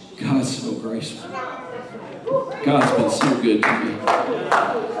 God's so graceful. God's been so good to me.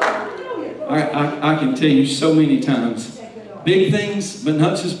 I can tell you so many times, big things, but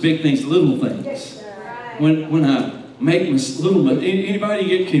not just big things, little things. When I make little, anybody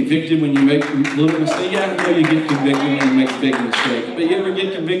get convicted when you make little mistakes? Yeah, I know you get convicted when you make big mistakes, but you ever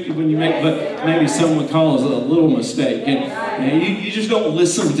get convicted when you make what maybe someone calls a little mistake, and you just don't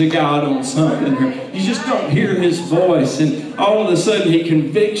listen to God on something, or you just don't hear His voice, and all of a sudden He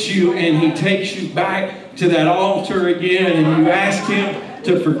convicts you and He takes you back to that altar again, and you ask Him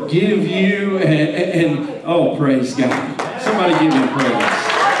to forgive you, and oh, praise God! Somebody give Him praise.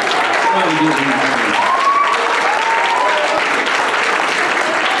 Somebody give Him praise.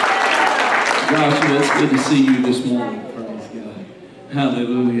 Joshua, it's good to see you this morning. Praise God.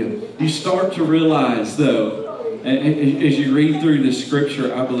 Hallelujah. You start to realize, though, as you read through the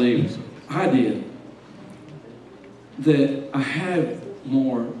scripture, I believe I did, that I have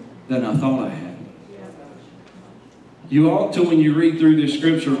more than I thought I had. You ought to, when you read through the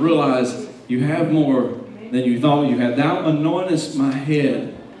scripture, realize you have more than you thought you had. Thou anointest my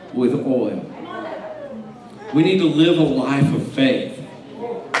head with oil. We need to live a life of faith,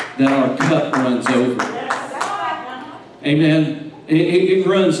 that our cup runs over. Amen. It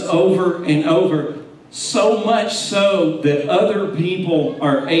runs over and over, so much so that other people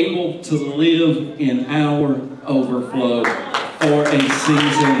are able to live in our overflow for a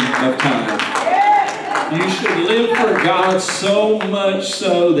season of time. You should live for God so much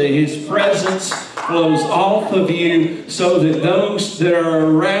so that His presence flows off of you, so that those that are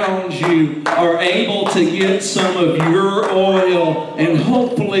around you are able to get some of your oil, and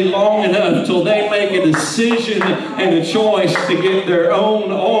hopefully long enough till they make a decision and a choice to get their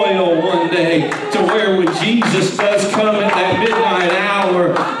own oil one day, to where when Jesus does come at that midnight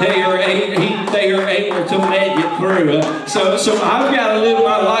hour, they are able to make it through. So I've got to live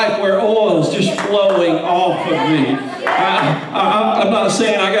my life where oil is just flowing off of me. I'm not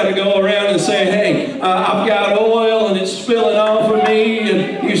saying I got to go around and say, hey, I've got oil and it's spilling off of me,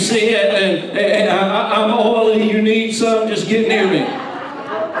 and you see it, and I'm oily, you need some, just get near me.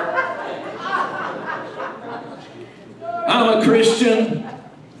 I'm a Christian.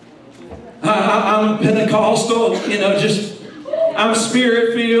 I'm Pentecostal, I'm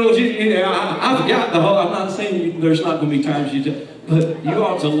Spirit-filled. I've got the whole, I'm not saying there's not going to be times you do, but you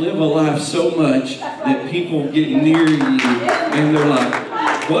ought to live a life so much that people get near you and they're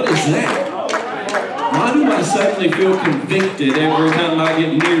like, what is that? Why do I suddenly feel convicted every time I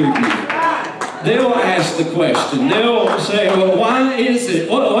get near you? They'll ask the question. They'll say, well, why is it?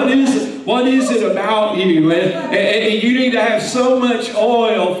 What is it? What is it about you? And you need to have so much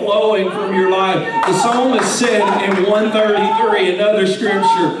oil flowing from your life. The psalmist said in 133, another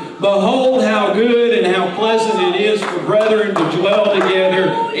scripture, behold how good and how pleasant it is for brethren to dwell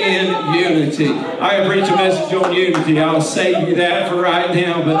together in unity. unity. I preach a message on unity. I'll save you that for right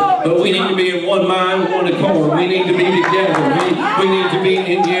now, but we need to be in one mind, one accord. We need to be together. We need to be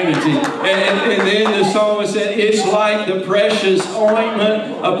in unity. And then the psalmist said, it's like the precious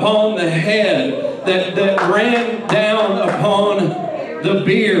ointment upon the head that ran down upon the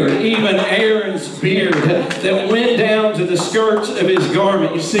beard, even Aaron's beard, that went down to the skirts of his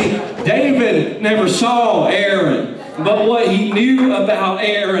garment. You see, David never saw Aaron. But what he knew about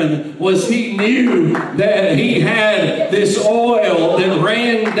Aaron was he knew that he had this oil that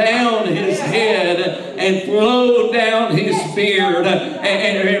ran down his head and flowed down his beard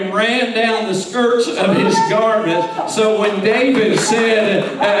and ran down the skirts of his garment. So when David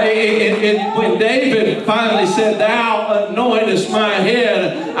said, when David finally said, thou anointest my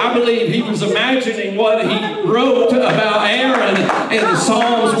head, I believe he was imagining what he wrote about Aaron in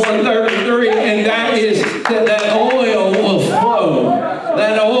Psalms 133, and that is that oil will flow.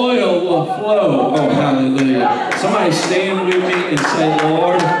 That oil will flow. Oh, hallelujah. Somebody stand with me and say,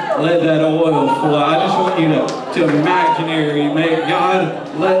 Lord, let that oil flow. I just want you to imaginary make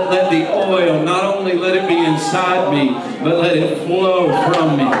God, let the oil, not only let it be inside me, but let it flow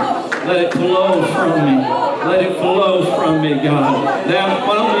from me. Let it flow from me. Let it flow from me, God. Now,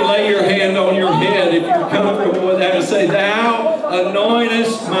 why don't you lay your hand on your head if you're comfortable with that and say, thou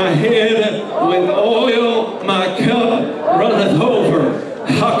anointest my head with oil, my cup runneth over.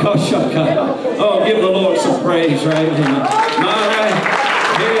 Oh, give the Lord some praise right now. My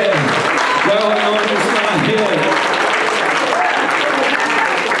head, thou anointest my head.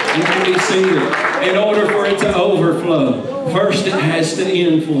 You can be seated. In order for it to overflow, first it has to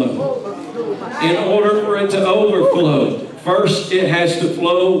inflow. In order for it to overflow, first it has to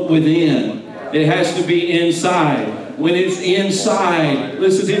flow within. It has to be inside. When it's inside,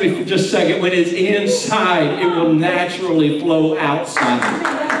 listen to me for just a second, when it's inside, it will naturally flow outside.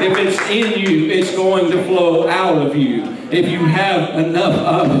 If it's in you, it's going to flow out of you if you have enough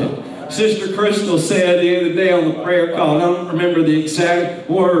of it. Sister Crystal said the other day on the prayer call, I don't remember the exact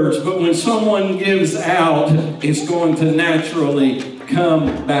words, but when someone gives out, it's going to naturally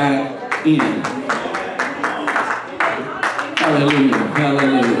come back in. Hallelujah,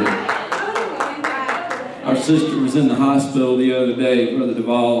 hallelujah. Our sister was in the hospital the other day. Brother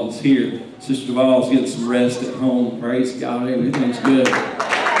Duvall's here. Sister Duvall's getting some rest at home. Praise God, everything's good. But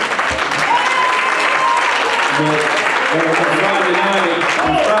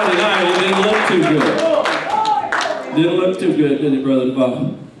on Friday night, it didn't look too good. Didn't look too good, did it, Brother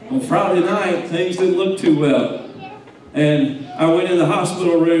Duvall? On Friday night, things didn't look too well. And I went in the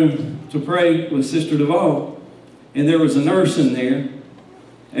hospital room to pray with Sister Duvall, and there was a nurse in there,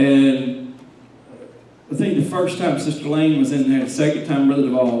 and I think the first time Sister Lane was in there, the second time Brother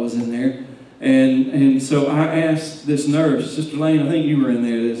Duvall was in there, and so I asked this nurse, Sister Lane, I think you were in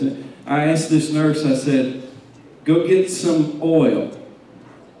there, isn't it? I asked this nurse, I said, go get some oil.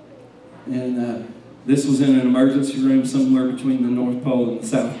 And this was in an emergency room somewhere between the North Pole and the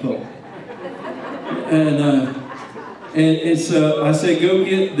South Pole. And so I said, go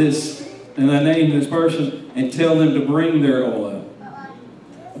get this, and I named this person, and tell them to bring their oil.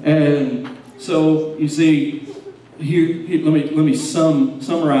 And so, you see, here let me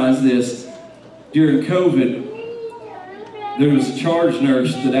summarize this. During COVID, there was a charge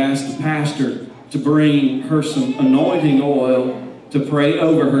nurse that asked the pastor to bring her some anointing oil to pray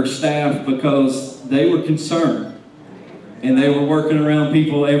over her staff because they were concerned. And they were working around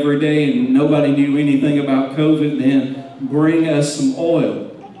people every day and nobody knew anything about COVID then. Bring us some oil.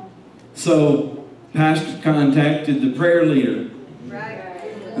 So, pastor contacted the prayer leader.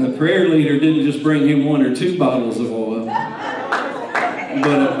 And the prayer leader didn't just bring him 1 or 2 bottles of oil,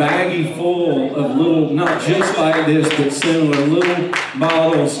 but a baggie full of little, not just like this, but similar little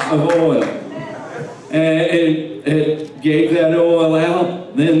bottles of oil. And gave that oil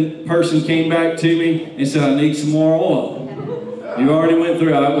out. Then the person came back to me and said, I need some more oil. You already went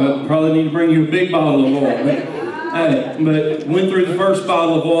through, I probably need to bring you a big bottle of oil. But went through the first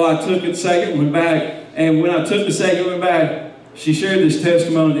bottle of oil, I took it, second one back, and when I took the second one back, she shared this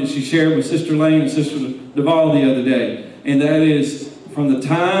testimony that she shared with Sister Lane and Sister Duvall the other day. And that is, from the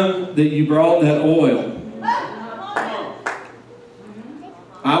time that you brought that oil,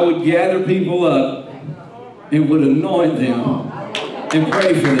 I would gather people up and would anoint them and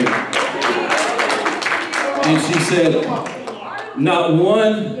pray for them. And she said, not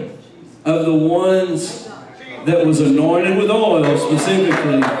one of the ones that was anointed with oil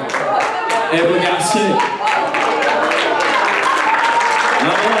specifically ever got sick.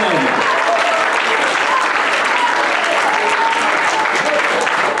 Not one of them.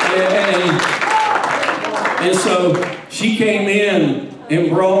 And so she came in and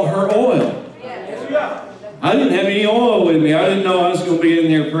brought her oil. I didn't have any oil with me. I didn't know I was going to be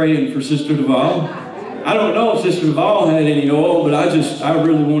in there praying for Sister Duval. I don't know if Sister Duval had any oil, but I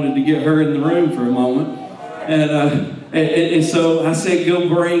really wanted to get her in the room for a moment. And so I said, go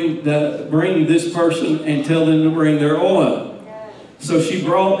bring this person and tell them to bring their oil. So she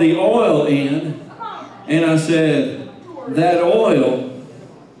brought the oil in, and I said, that oil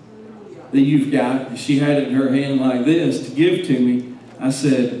that you've got, she had it in her hand like this to give to me. I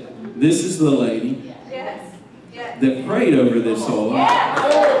said, this is the lady that prayed over this oil,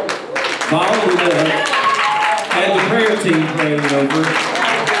 followed it up, had the prayer team pray it over.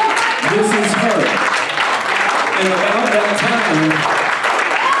 This is her. And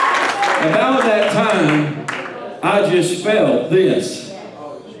about that time, I just felt this.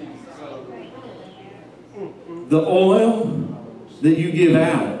 The oil that you give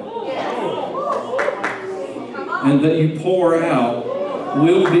out and that you pour out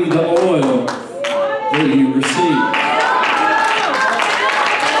will be the oil that you receive.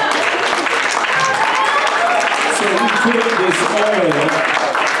 So we took this oil,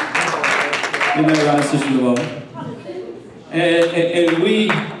 isn't that right, Sister Duval? And we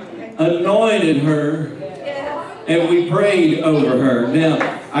anointed her, and we prayed over her. Now,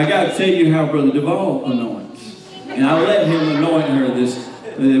 I got to tell you how Brother Duval anoints. And I let him anoint her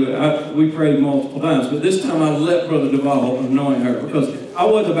we prayed multiple times, but this time I let Brother Duval anoint her because I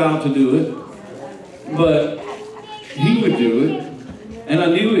wasn't about to do it. But he would do it, and I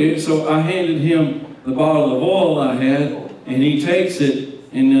knew it, so I handed him the bottle of oil I had, and he takes it,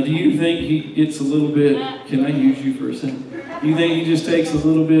 and now do you think he gets a little bit, can I use you for a second? You think he just takes a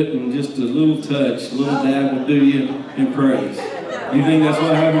little bit and just a little touch, a little dab will do you in praise? You think that's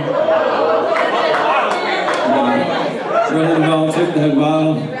what happened? Brother Duval took that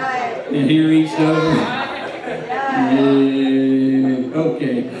bottle, and he reached over.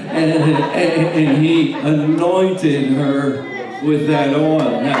 Okay, and he anointed her with that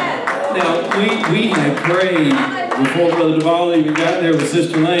oil. Now we had prayed before Brother Duval even got there with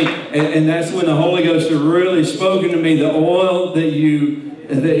Sister Lane, and that's when the Holy Ghost had really spoken to me. The oil that you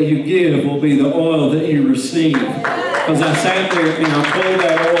give will be the oil that you receive. Because I sat there and I pulled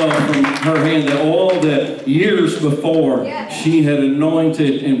that oil from her hand, the oil that years before she had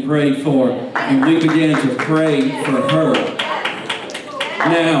anointed and prayed for, and we began to pray for her.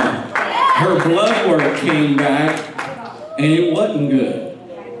 Now, her blood work came back, and it wasn't good.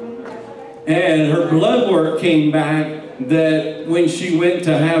 And her blood work came back that when she went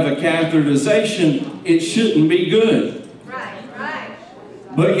to have a catheterization, it shouldn't be good. Right.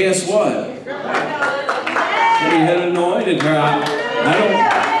 But guess what? He had anointed her. I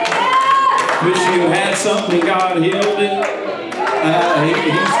don't wish you had something, God healed it. He's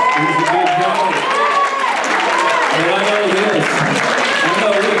a good God. And I know this.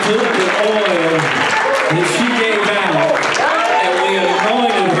 We took the oil that she gave out, and we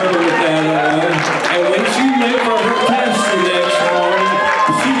anointed her with that oil. And when she went for her test the next morning,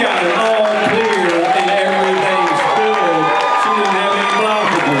 she got it all clear and everything's good. She didn't have any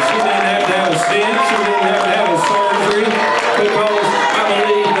blockages. She didn't have to have a stent. She didn't have to have a surgery, because I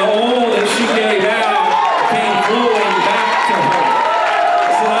believe the oil that she gave out came flowing back to her.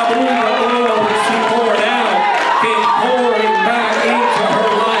 So I believe the oil that she poured out came pouring back into her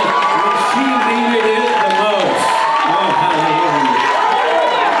life when she needed it the most. Oh, hallelujah.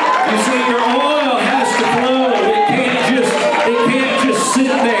 You see, your oil has to flow. It can't just sit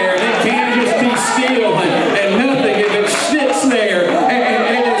there. It can't just be still and nothing. If it sits there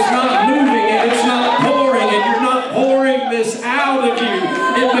and it's not moving and it's not pouring and you're not pouring this out of you,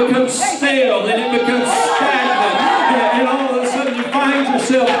 it becomes stale and it becomes stagnant. And all of a sudden you find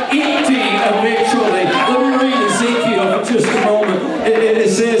yourself empty eventually. Let me read Ezekiel for just a moment. It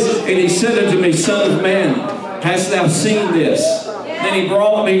says, and he said unto me, Son of man, hast thou seen this? Then he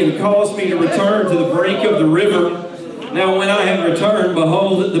brought me and caused me to return to the brink of the river. Now when I had returned,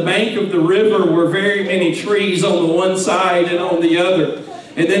 behold, at the bank of the river were very many trees on the one side and on the other.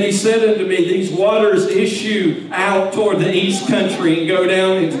 And then he said unto me, these waters issue out toward the east country and go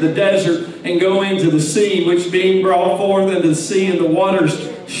down into the desert and go into the sea, which being brought forth into the sea, and the waters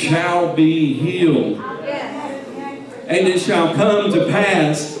shall be healed. And it shall come to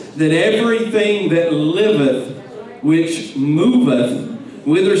pass that everything that liveth, which moveth,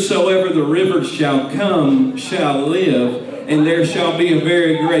 whithersoever the rivers shall come, shall live, and there shall be a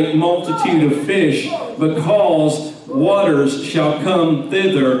very great multitude of fish, because waters shall come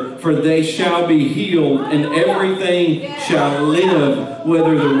thither, for they shall be healed, and everything shall live,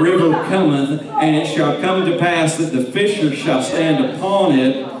 whither the river cometh. And it shall come to pass that the fishers shall stand upon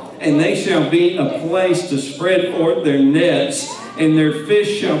it, and they shall be a place to spread forth their nets. and their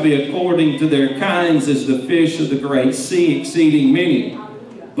fish shall be according to their kinds as the fish of the great sea, exceeding many.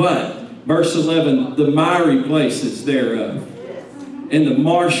 But, verse 11, the miry places thereof, and the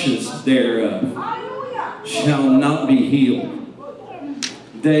marshes thereof shall not be healed.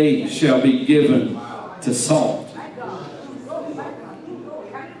 They shall be given to salt.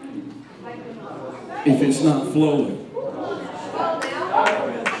 If it's not flowing,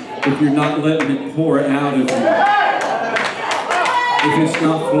 if you're not letting it pour out of you, if it's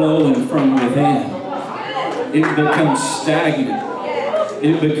not flowing from within, it becomes stagnant.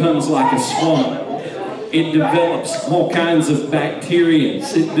 It becomes like a swamp. It develops all kinds of bacteria.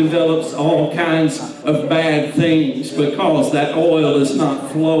 It develops all kinds of bad things because that oil is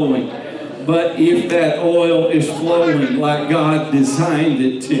not flowing. But if that oil is flowing like God designed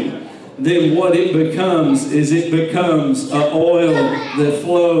it to, then what it becomes is it becomes an oil that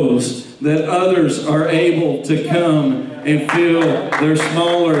flows, that others are able to come and fill their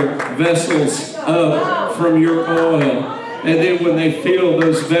smaller vessels up from your oil. And then when they fill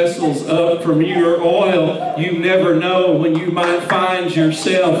those vessels up from your oil, you never know when you might find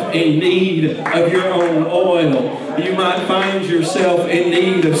yourself in need of your own oil. You might find yourself in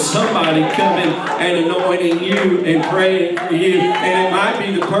need of somebody coming and anointing you and praying for you. And it might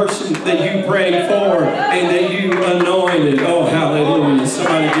be the person that you prayed for and that you anointed. Oh, hallelujah.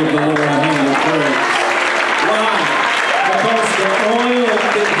 Somebody give the Lord a hand of praise. Why? Because the oil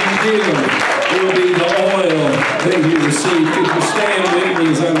that you give will be the oil that you receive. Could you stand with me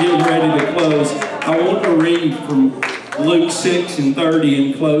as I'm getting ready to close? I want to read from Luke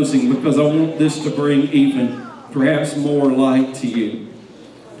 6:30 in closing because I want this to bring even perhaps more light to you.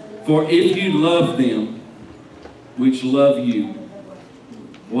 For if you love them which love you,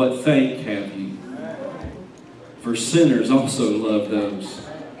 what thank have you? For sinners also love those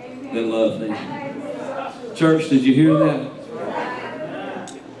that love them. Church, did you hear that?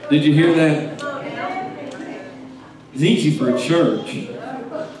 Did you hear that? It's easy for a church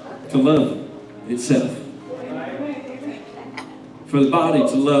to love itself. For the body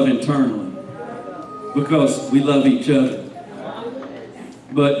to love internally. Because we love each other.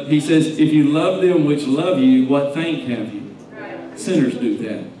 But he says, if you love them which love you, what thank have you? Sinners do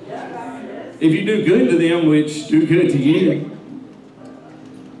that. If you do good to them which do good to you.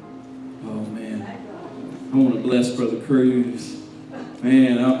 Oh man. I want to bless Brother Cruz.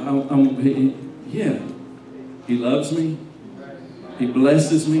 Man, yeah. He loves me. He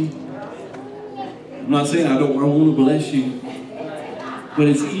blesses me. I'm not saying I want to bless you. But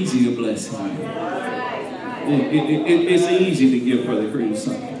it's easy to bless him. It's easy to give Brother Cruz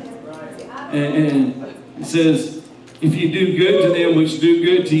something. And it says, if you do good to them which do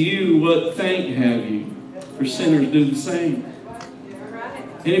good to you, what thank have you? For sinners do the same.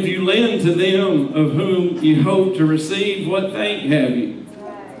 And if you lend to them of whom you hope to receive, what thank have you?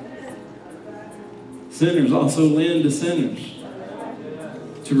 Sinners also lend to sinners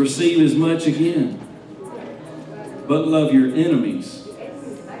to receive as much again. But love your enemies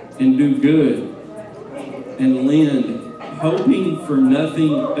and do good and lend, hoping for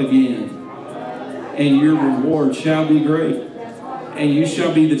nothing again. And your reward shall be great. And you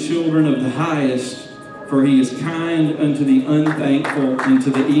shall be the children of the highest, for he is kind unto the unthankful and to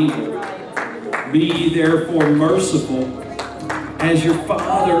the evil. Be ye therefore merciful, as your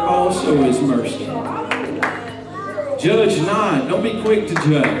Father also is merciful. Judge not. Don't be quick to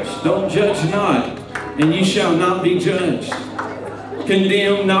judge. Don't judge not, and you shall not be judged.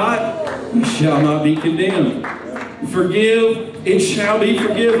 Condemn not, you shall not be condemned. Forgive, it shall be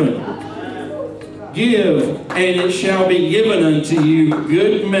forgiven. Give, and it shall be given unto you,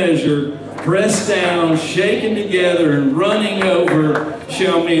 good measure, pressed down, shaken together, and running over,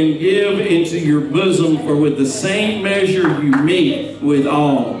 shall men give into your bosom, for with the same measure you meet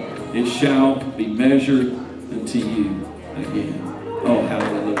withal, it shall be measured unto you again. Oh,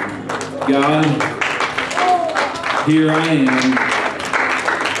 hallelujah. God, here I am.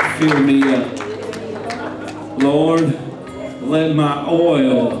 Fill me up. Lord, let my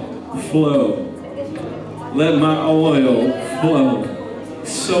oil flow. Let my oil flow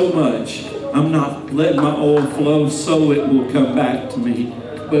so much. I'm not letting my oil flow so it will come back to me,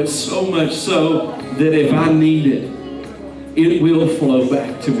 but so much so that if I need it, it will flow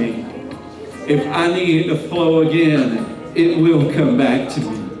back to me. If I need it to flow again, it will come back to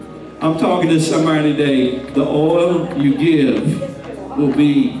me. I'm talking to somebody today. The oil you give will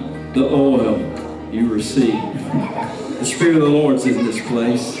be the oil you receive. The Spirit of the Lord's in this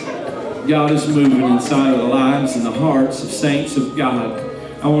place. God is moving inside of the lives and the hearts of saints of God.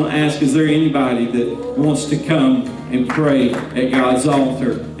 I want to ask, is there anybody that wants to come and pray at God's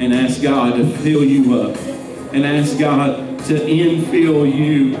altar and ask God to fill you up and ask God to infill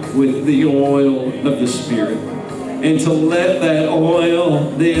you with the oil of the Spirit. And to let that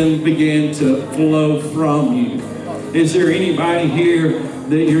oil then begin to flow from you. Is there anybody here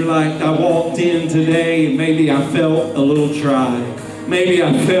that you're like, I walked in today and maybe I felt a little dry. Maybe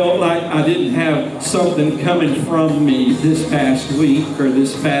I felt like I didn't have something coming from me this past week or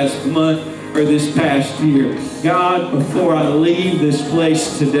this past month or this past year. God, before I leave this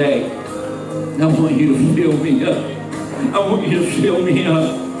place today, I want you to fill me up. I want you to fill me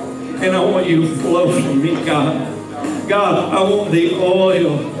up. And I want you to flow from me, God. God, I want the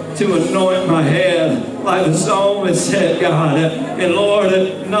oil to anoint my head, like the psalmist said, God. And Lord,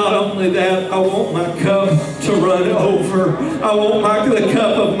 not only that, I want my cup to run over. I want the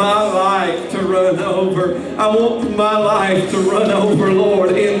cup of my life to run over. I want my life to run over,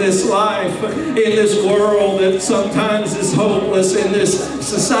 Lord, in this life, in this world that sometimes is hopeless, in this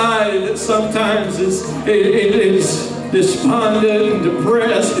society that sometimes is despondent and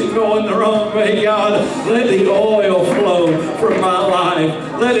depressed and going the wrong way. God, let the oil flow from my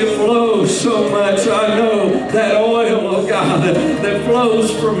life. Let it flow so much. I know that oil, oh God, that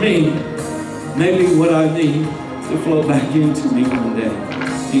flows from me. Maybe what I need to flow back into me one day.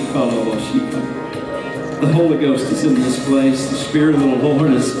 The Holy Ghost is in this place. The Spirit of the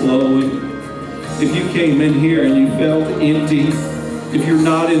Lord is flowing. If you came in here and you felt empty, if you're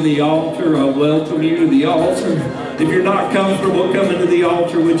not in the altar, I welcome you to the altar. If you're not comfortable coming to the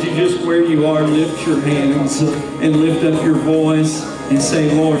altar, would you just where you are lift your hands and lift up your voice and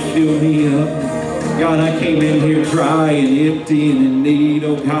say, Lord, fill me up. God, I came in here dry and empty and in need,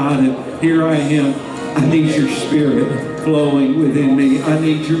 oh God, and here I am. I need your Spirit flowing within me. I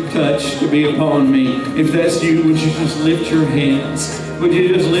need your touch to be upon me. If that's you, would you just lift your hands? Would you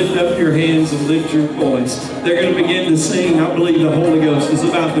just lift up your hands and lift your voice? They're going to begin to sing. I believe the Holy Ghost is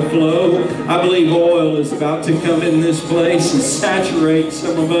about to flow. I believe oil is about to come in this place and saturate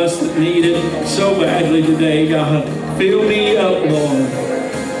some of us that need it so badly today, God. Fill me up, Lord.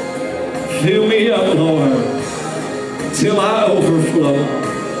 Fill me up, Lord, till I overflow.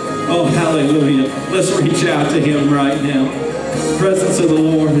 Oh, hallelujah. Let's reach out to Him right now. The presence of the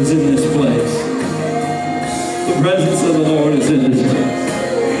Lord is in this place. The presence of the Lord is in this place.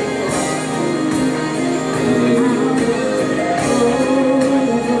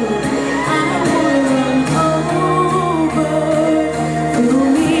 Fill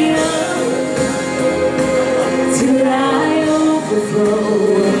me up.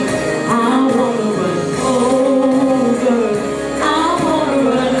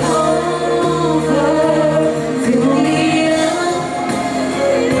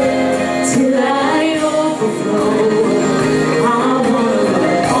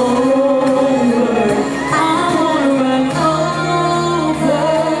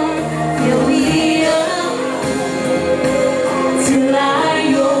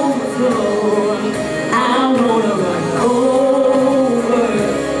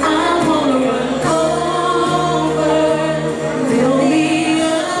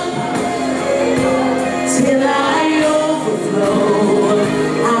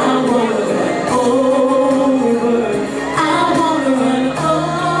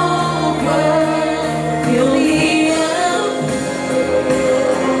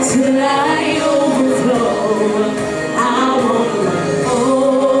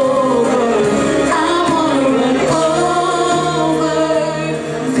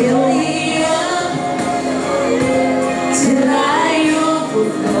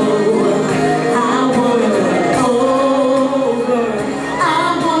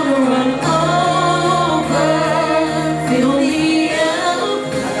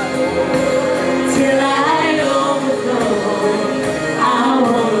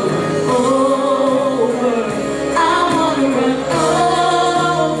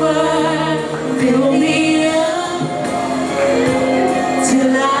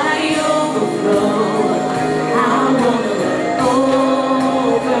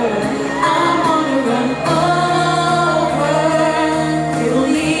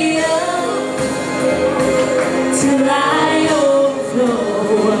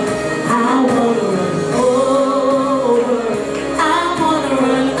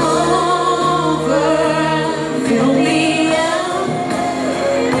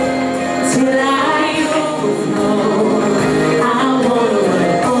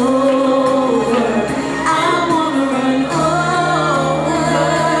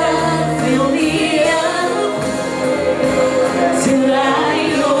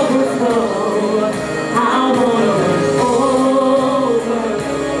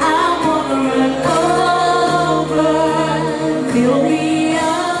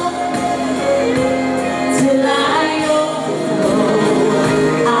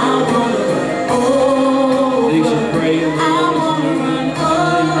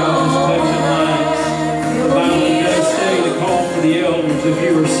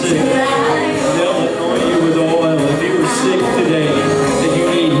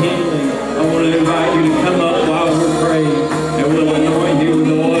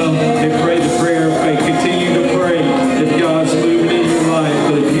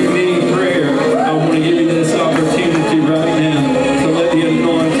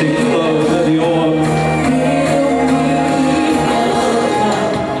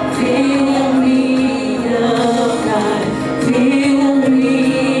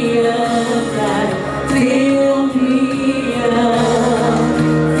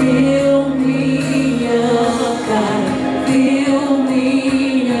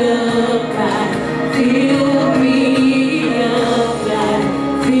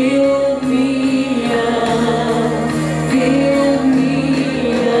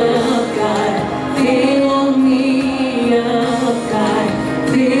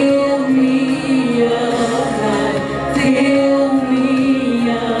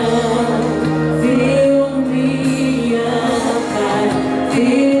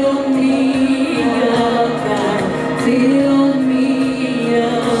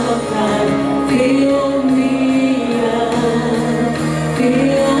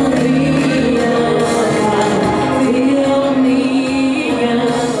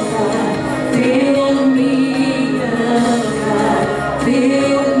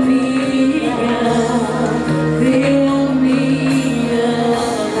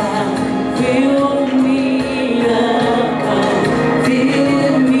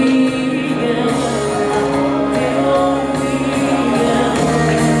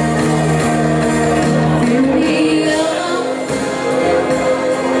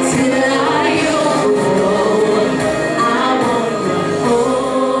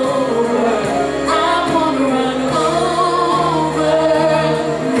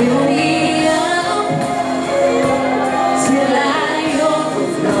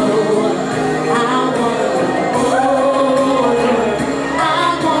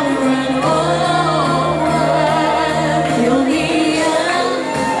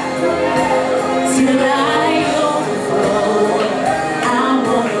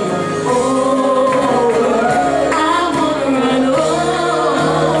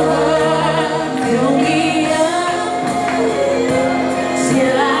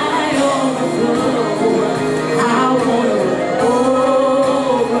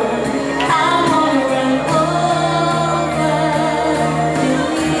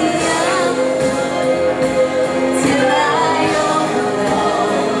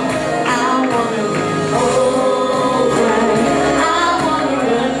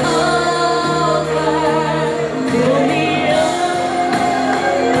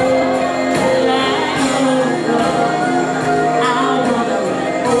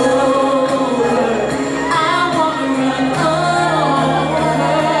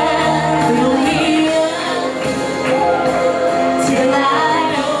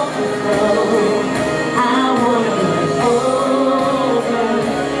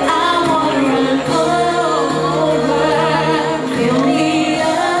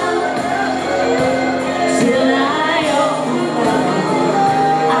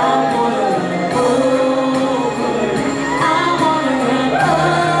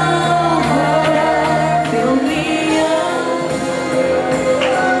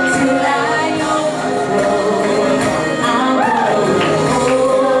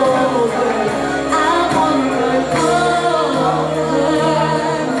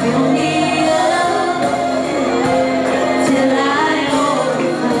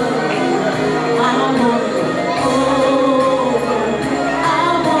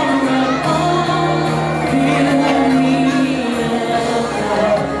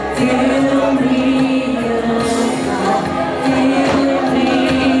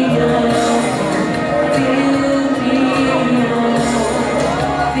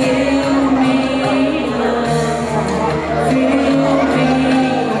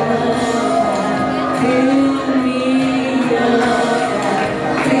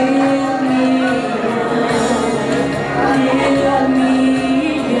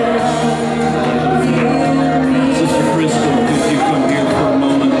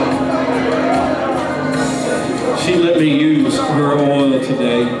 She let me use her oil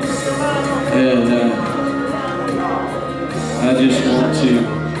today, and I just want to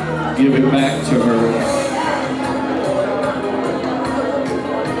give it back to her.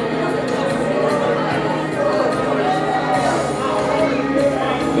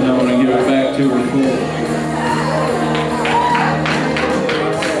 And I want to give it back to her full.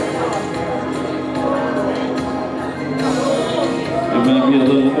 It might be a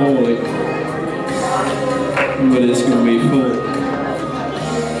little oily, but it's going to be full.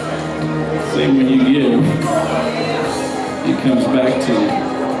 See, when you give, it comes back to you.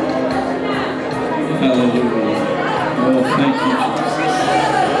 Hallelujah. Oh, thank you, Jesus.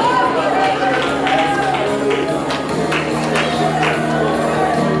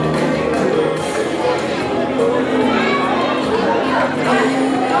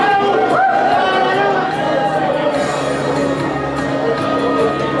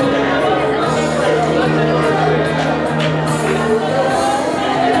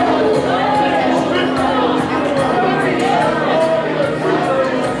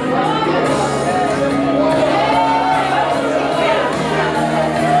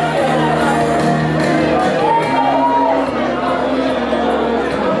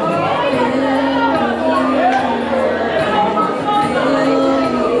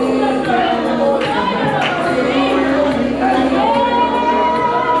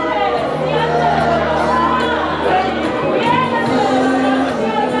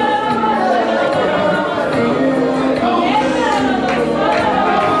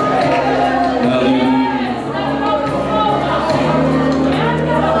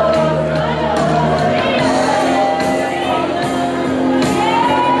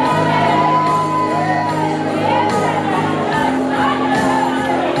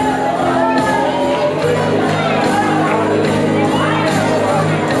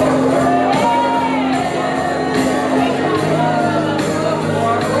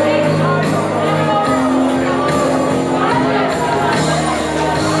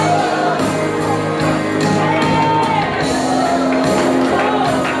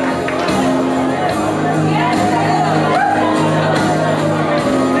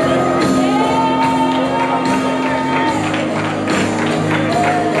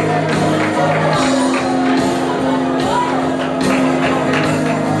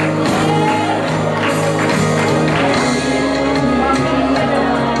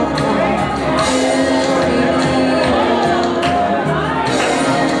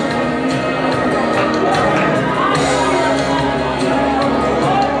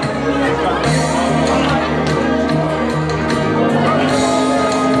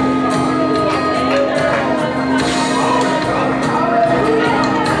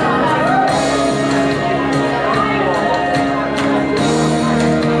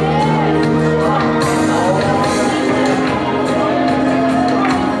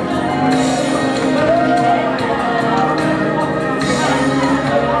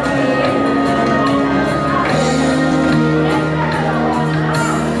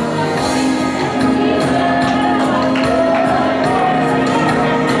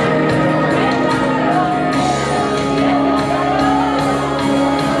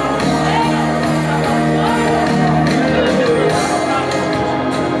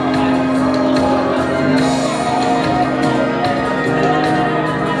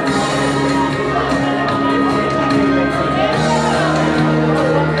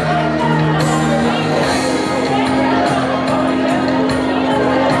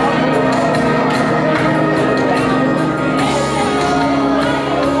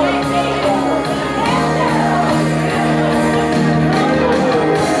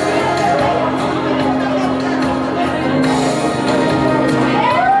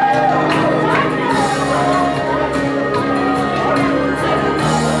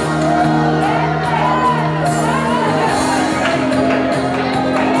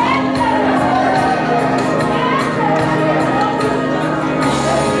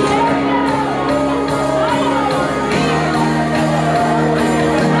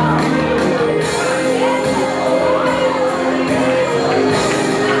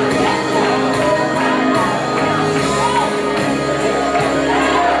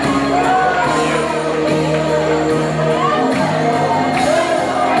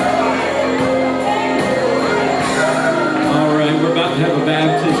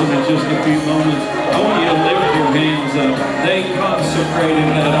 closing in just a few moments. I want you to lift your hands up. They consecrated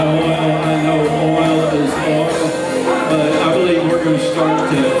that oil. I know oil is oil, but I believe we're going to start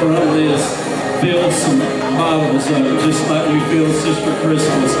to, from this, fill some bottles up, just like we fill Sister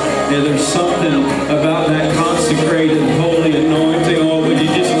Christmas. And there's something about that consecrated, holy anointing. Oh, would you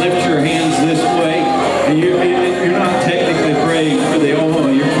just lift your hands this way? And you're not technically praying for the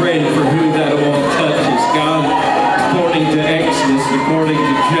oil. You're praying for who that oil touches. God, according to Exodus, according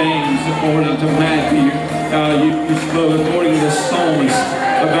to James, according to Matthew, you spoke according to the psalmist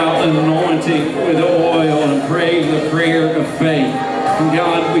about anointing with oil and praying the prayer of faith. And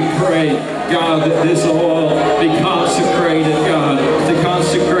God, we pray, God, that this oil be consecrated, God, to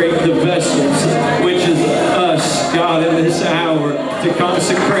consecrate the vessels, which is us, God, in this hour, to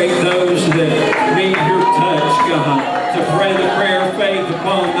consecrate those that need your touch, God, to pray the prayer of faith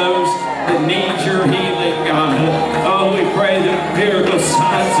upon those that need your healing, God. Oh, we pray that miracles,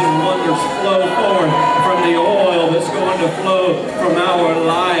 signs, and wonders flow forth from the oil that's going to flow from our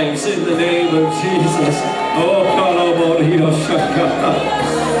lives in the name of Jesus. Oh,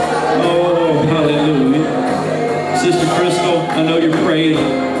 oh, hallelujah. Sister Crystal, I know you're praying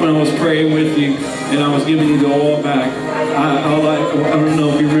when I was praying with you and I was giving you the oil back. I don't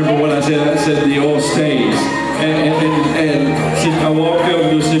know if you remember what I said. I said the oil stays. And I walked over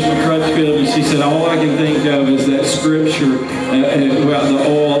to Sister Crutchfield and she said, all I can think of is that scripture about the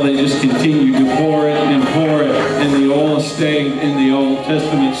oil. They just continued to pour it, and the oil stayed in the Old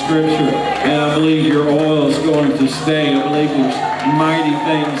Testament scripture. And I believe your oil is going to stay. I believe there's mighty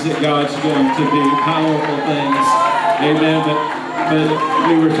things that God's going to do, powerful things. Amen. But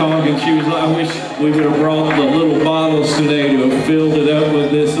we were talking, she was like, I wish we would have brought the little bottles today to have filled it up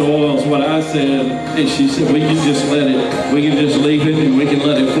with this oil, is what I said. And she said, we can just leave it and we can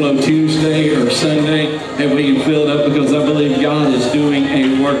let it flow Tuesday or Sunday and we can fill it up, because I believe God is doing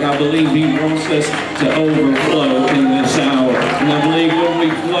a work. I believe He wants us to overflow in this hour. And I believe when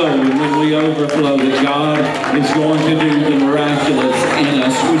we flow and when we overflow that God is going to do the miraculous in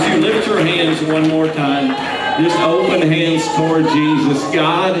us. Would you lift your hands one more time? Just open hands toward Jesus.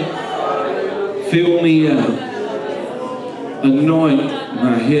 God, fill me up. Anoint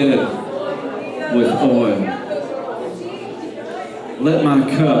my head with oil. Let my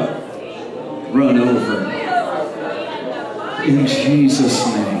cup run over. In Jesus'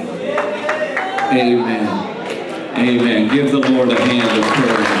 name. Amen. Amen. Give the Lord a hand of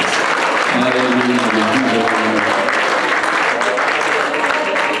praise. Hallelujah.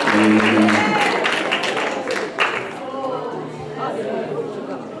 Amen.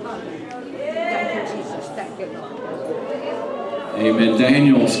 Amen.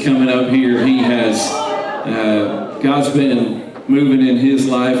 Daniel's coming up here. He has, God's been moving in his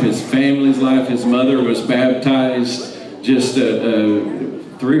life, his family's life. His mother was baptized just 3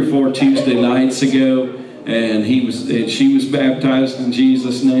 or 4 Tuesday nights ago, and she was baptized in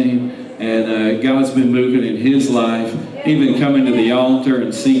Jesus' name. And God's been moving in his life, even coming to the altar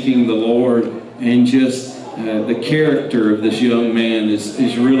and seeking the Lord. And just the character of this young man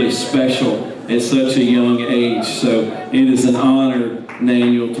is really special at such a young age. So it is an honor,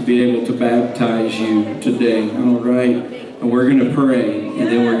 Daniel, to be able to baptize you today. All right? And we're going to pray, and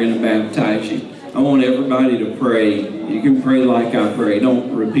then we're going to baptize you. I want everybody to pray. You can pray like I pray.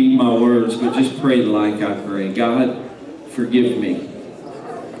 Don't repeat my words, but just pray like I pray. God, forgive me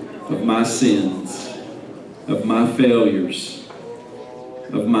of my sins, of my failures,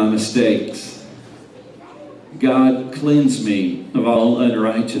 of my mistakes. God, cleanse me of all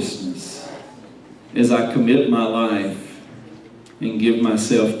unrighteousness as I commit my life and give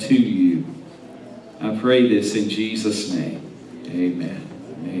myself to you. I pray this in Jesus' name. Amen.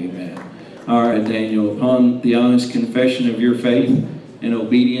 Amen. All right, Daniel, upon the honest confession of your faith and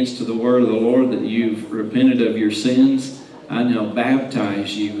obedience to the word of the Lord that you've repented of your sins, I now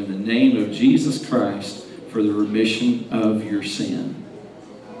baptize you in the name of Jesus Christ for the remission of your sin.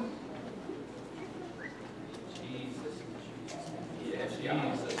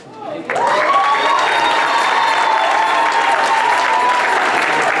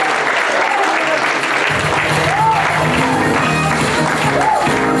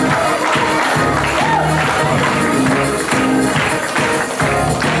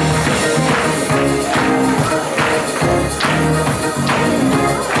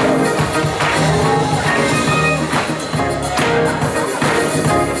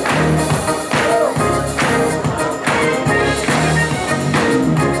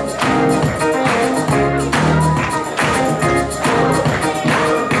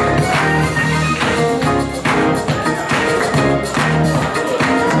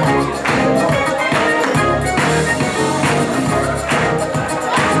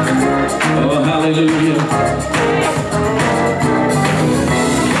 Hallelujah.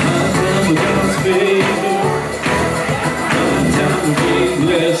 My time for God's favor. My time for being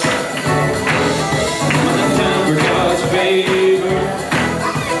blessed. My time for God's favor.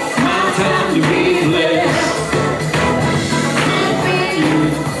 My time to be blessed.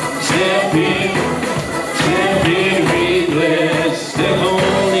 Step in and be blessed. Step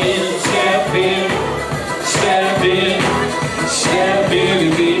on in, step in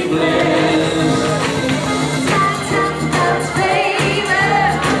and be blessed. God's favor.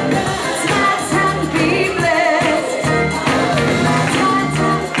 It's my time to be blessed.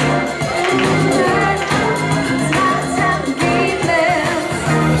 It's my time to be blessed.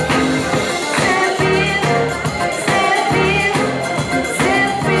 Step in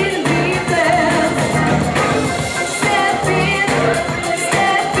and be blessed.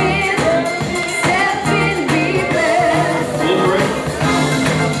 Step in and be blessed. Glory.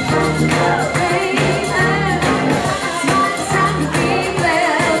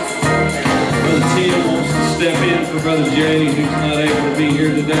 Brother Tim wants to step in for Brother Jay, who's not able to be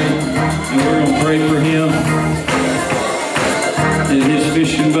here today. And we're going to pray for him and his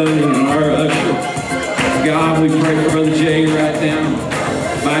fishing buddy and our usher. God, we pray for Brother Jay right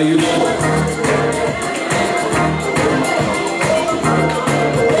now by your Spirit.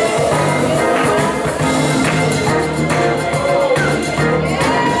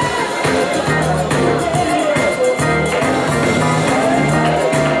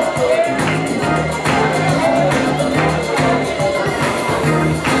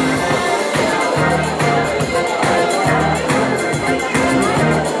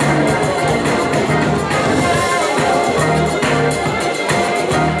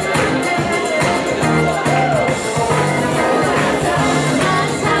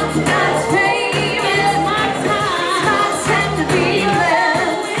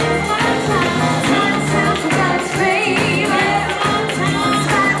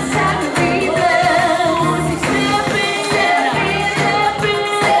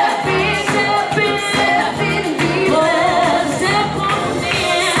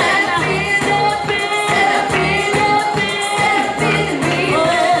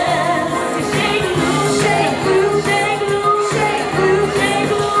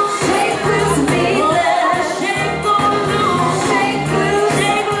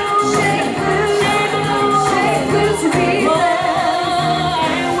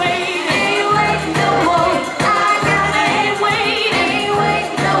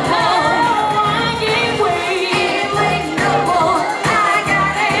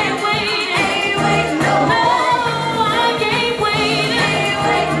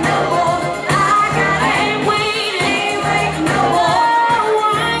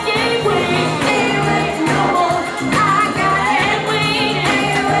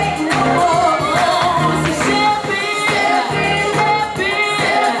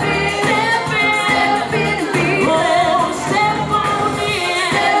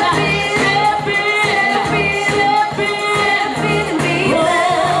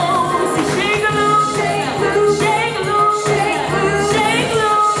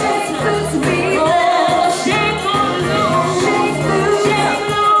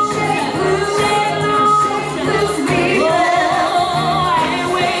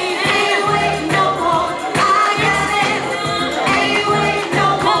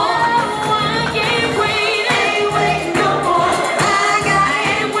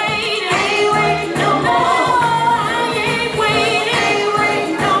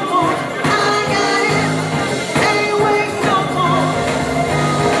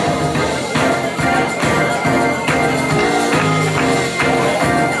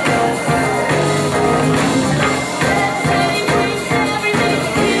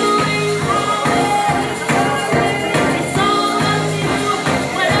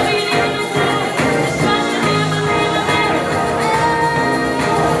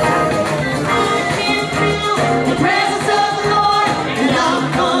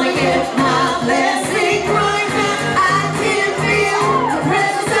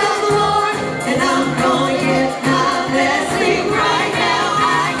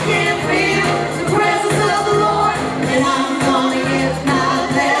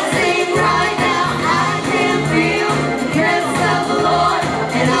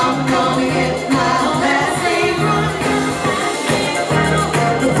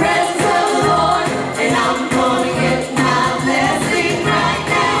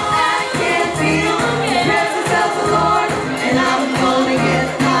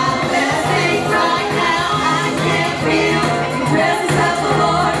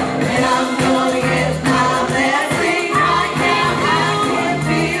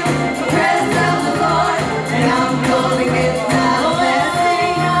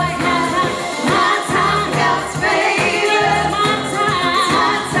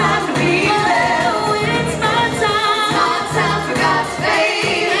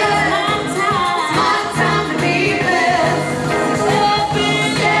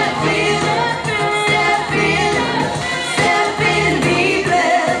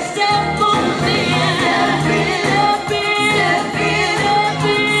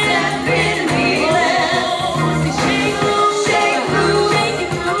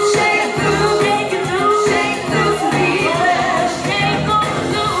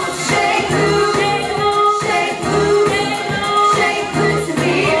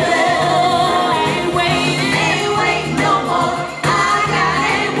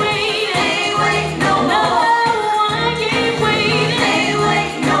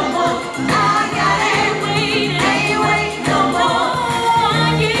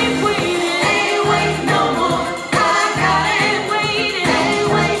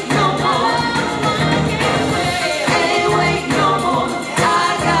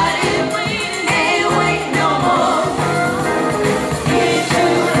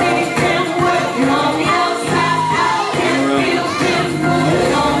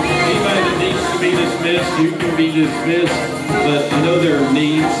 can be dismissed, but I know there are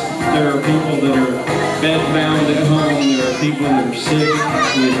needs. There are people that are bedbound at home. There are people that are sick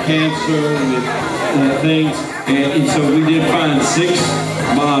with cancer, with things. And so we did find 6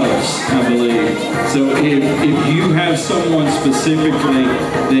 bottles, I believe. So if you have someone specifically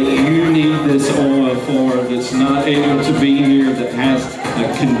that you need this oil for, that's not able to be here, that has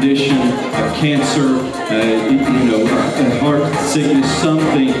a condition, a cancer, a heart sickness,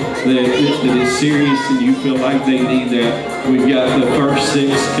 something that is serious and you feel like they need that, we've got the first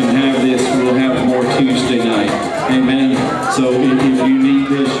 6 can have this. We'll have more Tuesday night. Amen. So if you need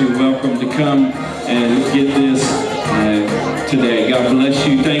this, you're welcome to come and get this today. God bless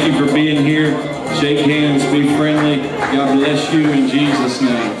you. Thank you for being here. Shake hands, be friendly. God bless you in Jesus'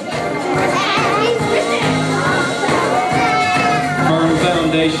 name. Firm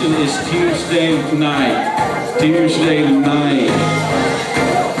Foundation is Tuesday night. Tuesday night.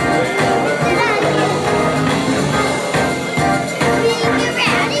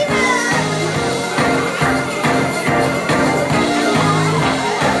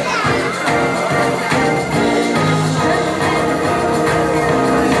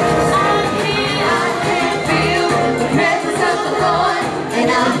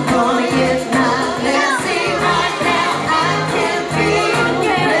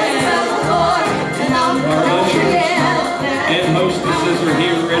 Hostesses are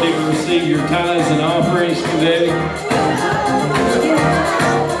here ready to receive your tithes and offerings today.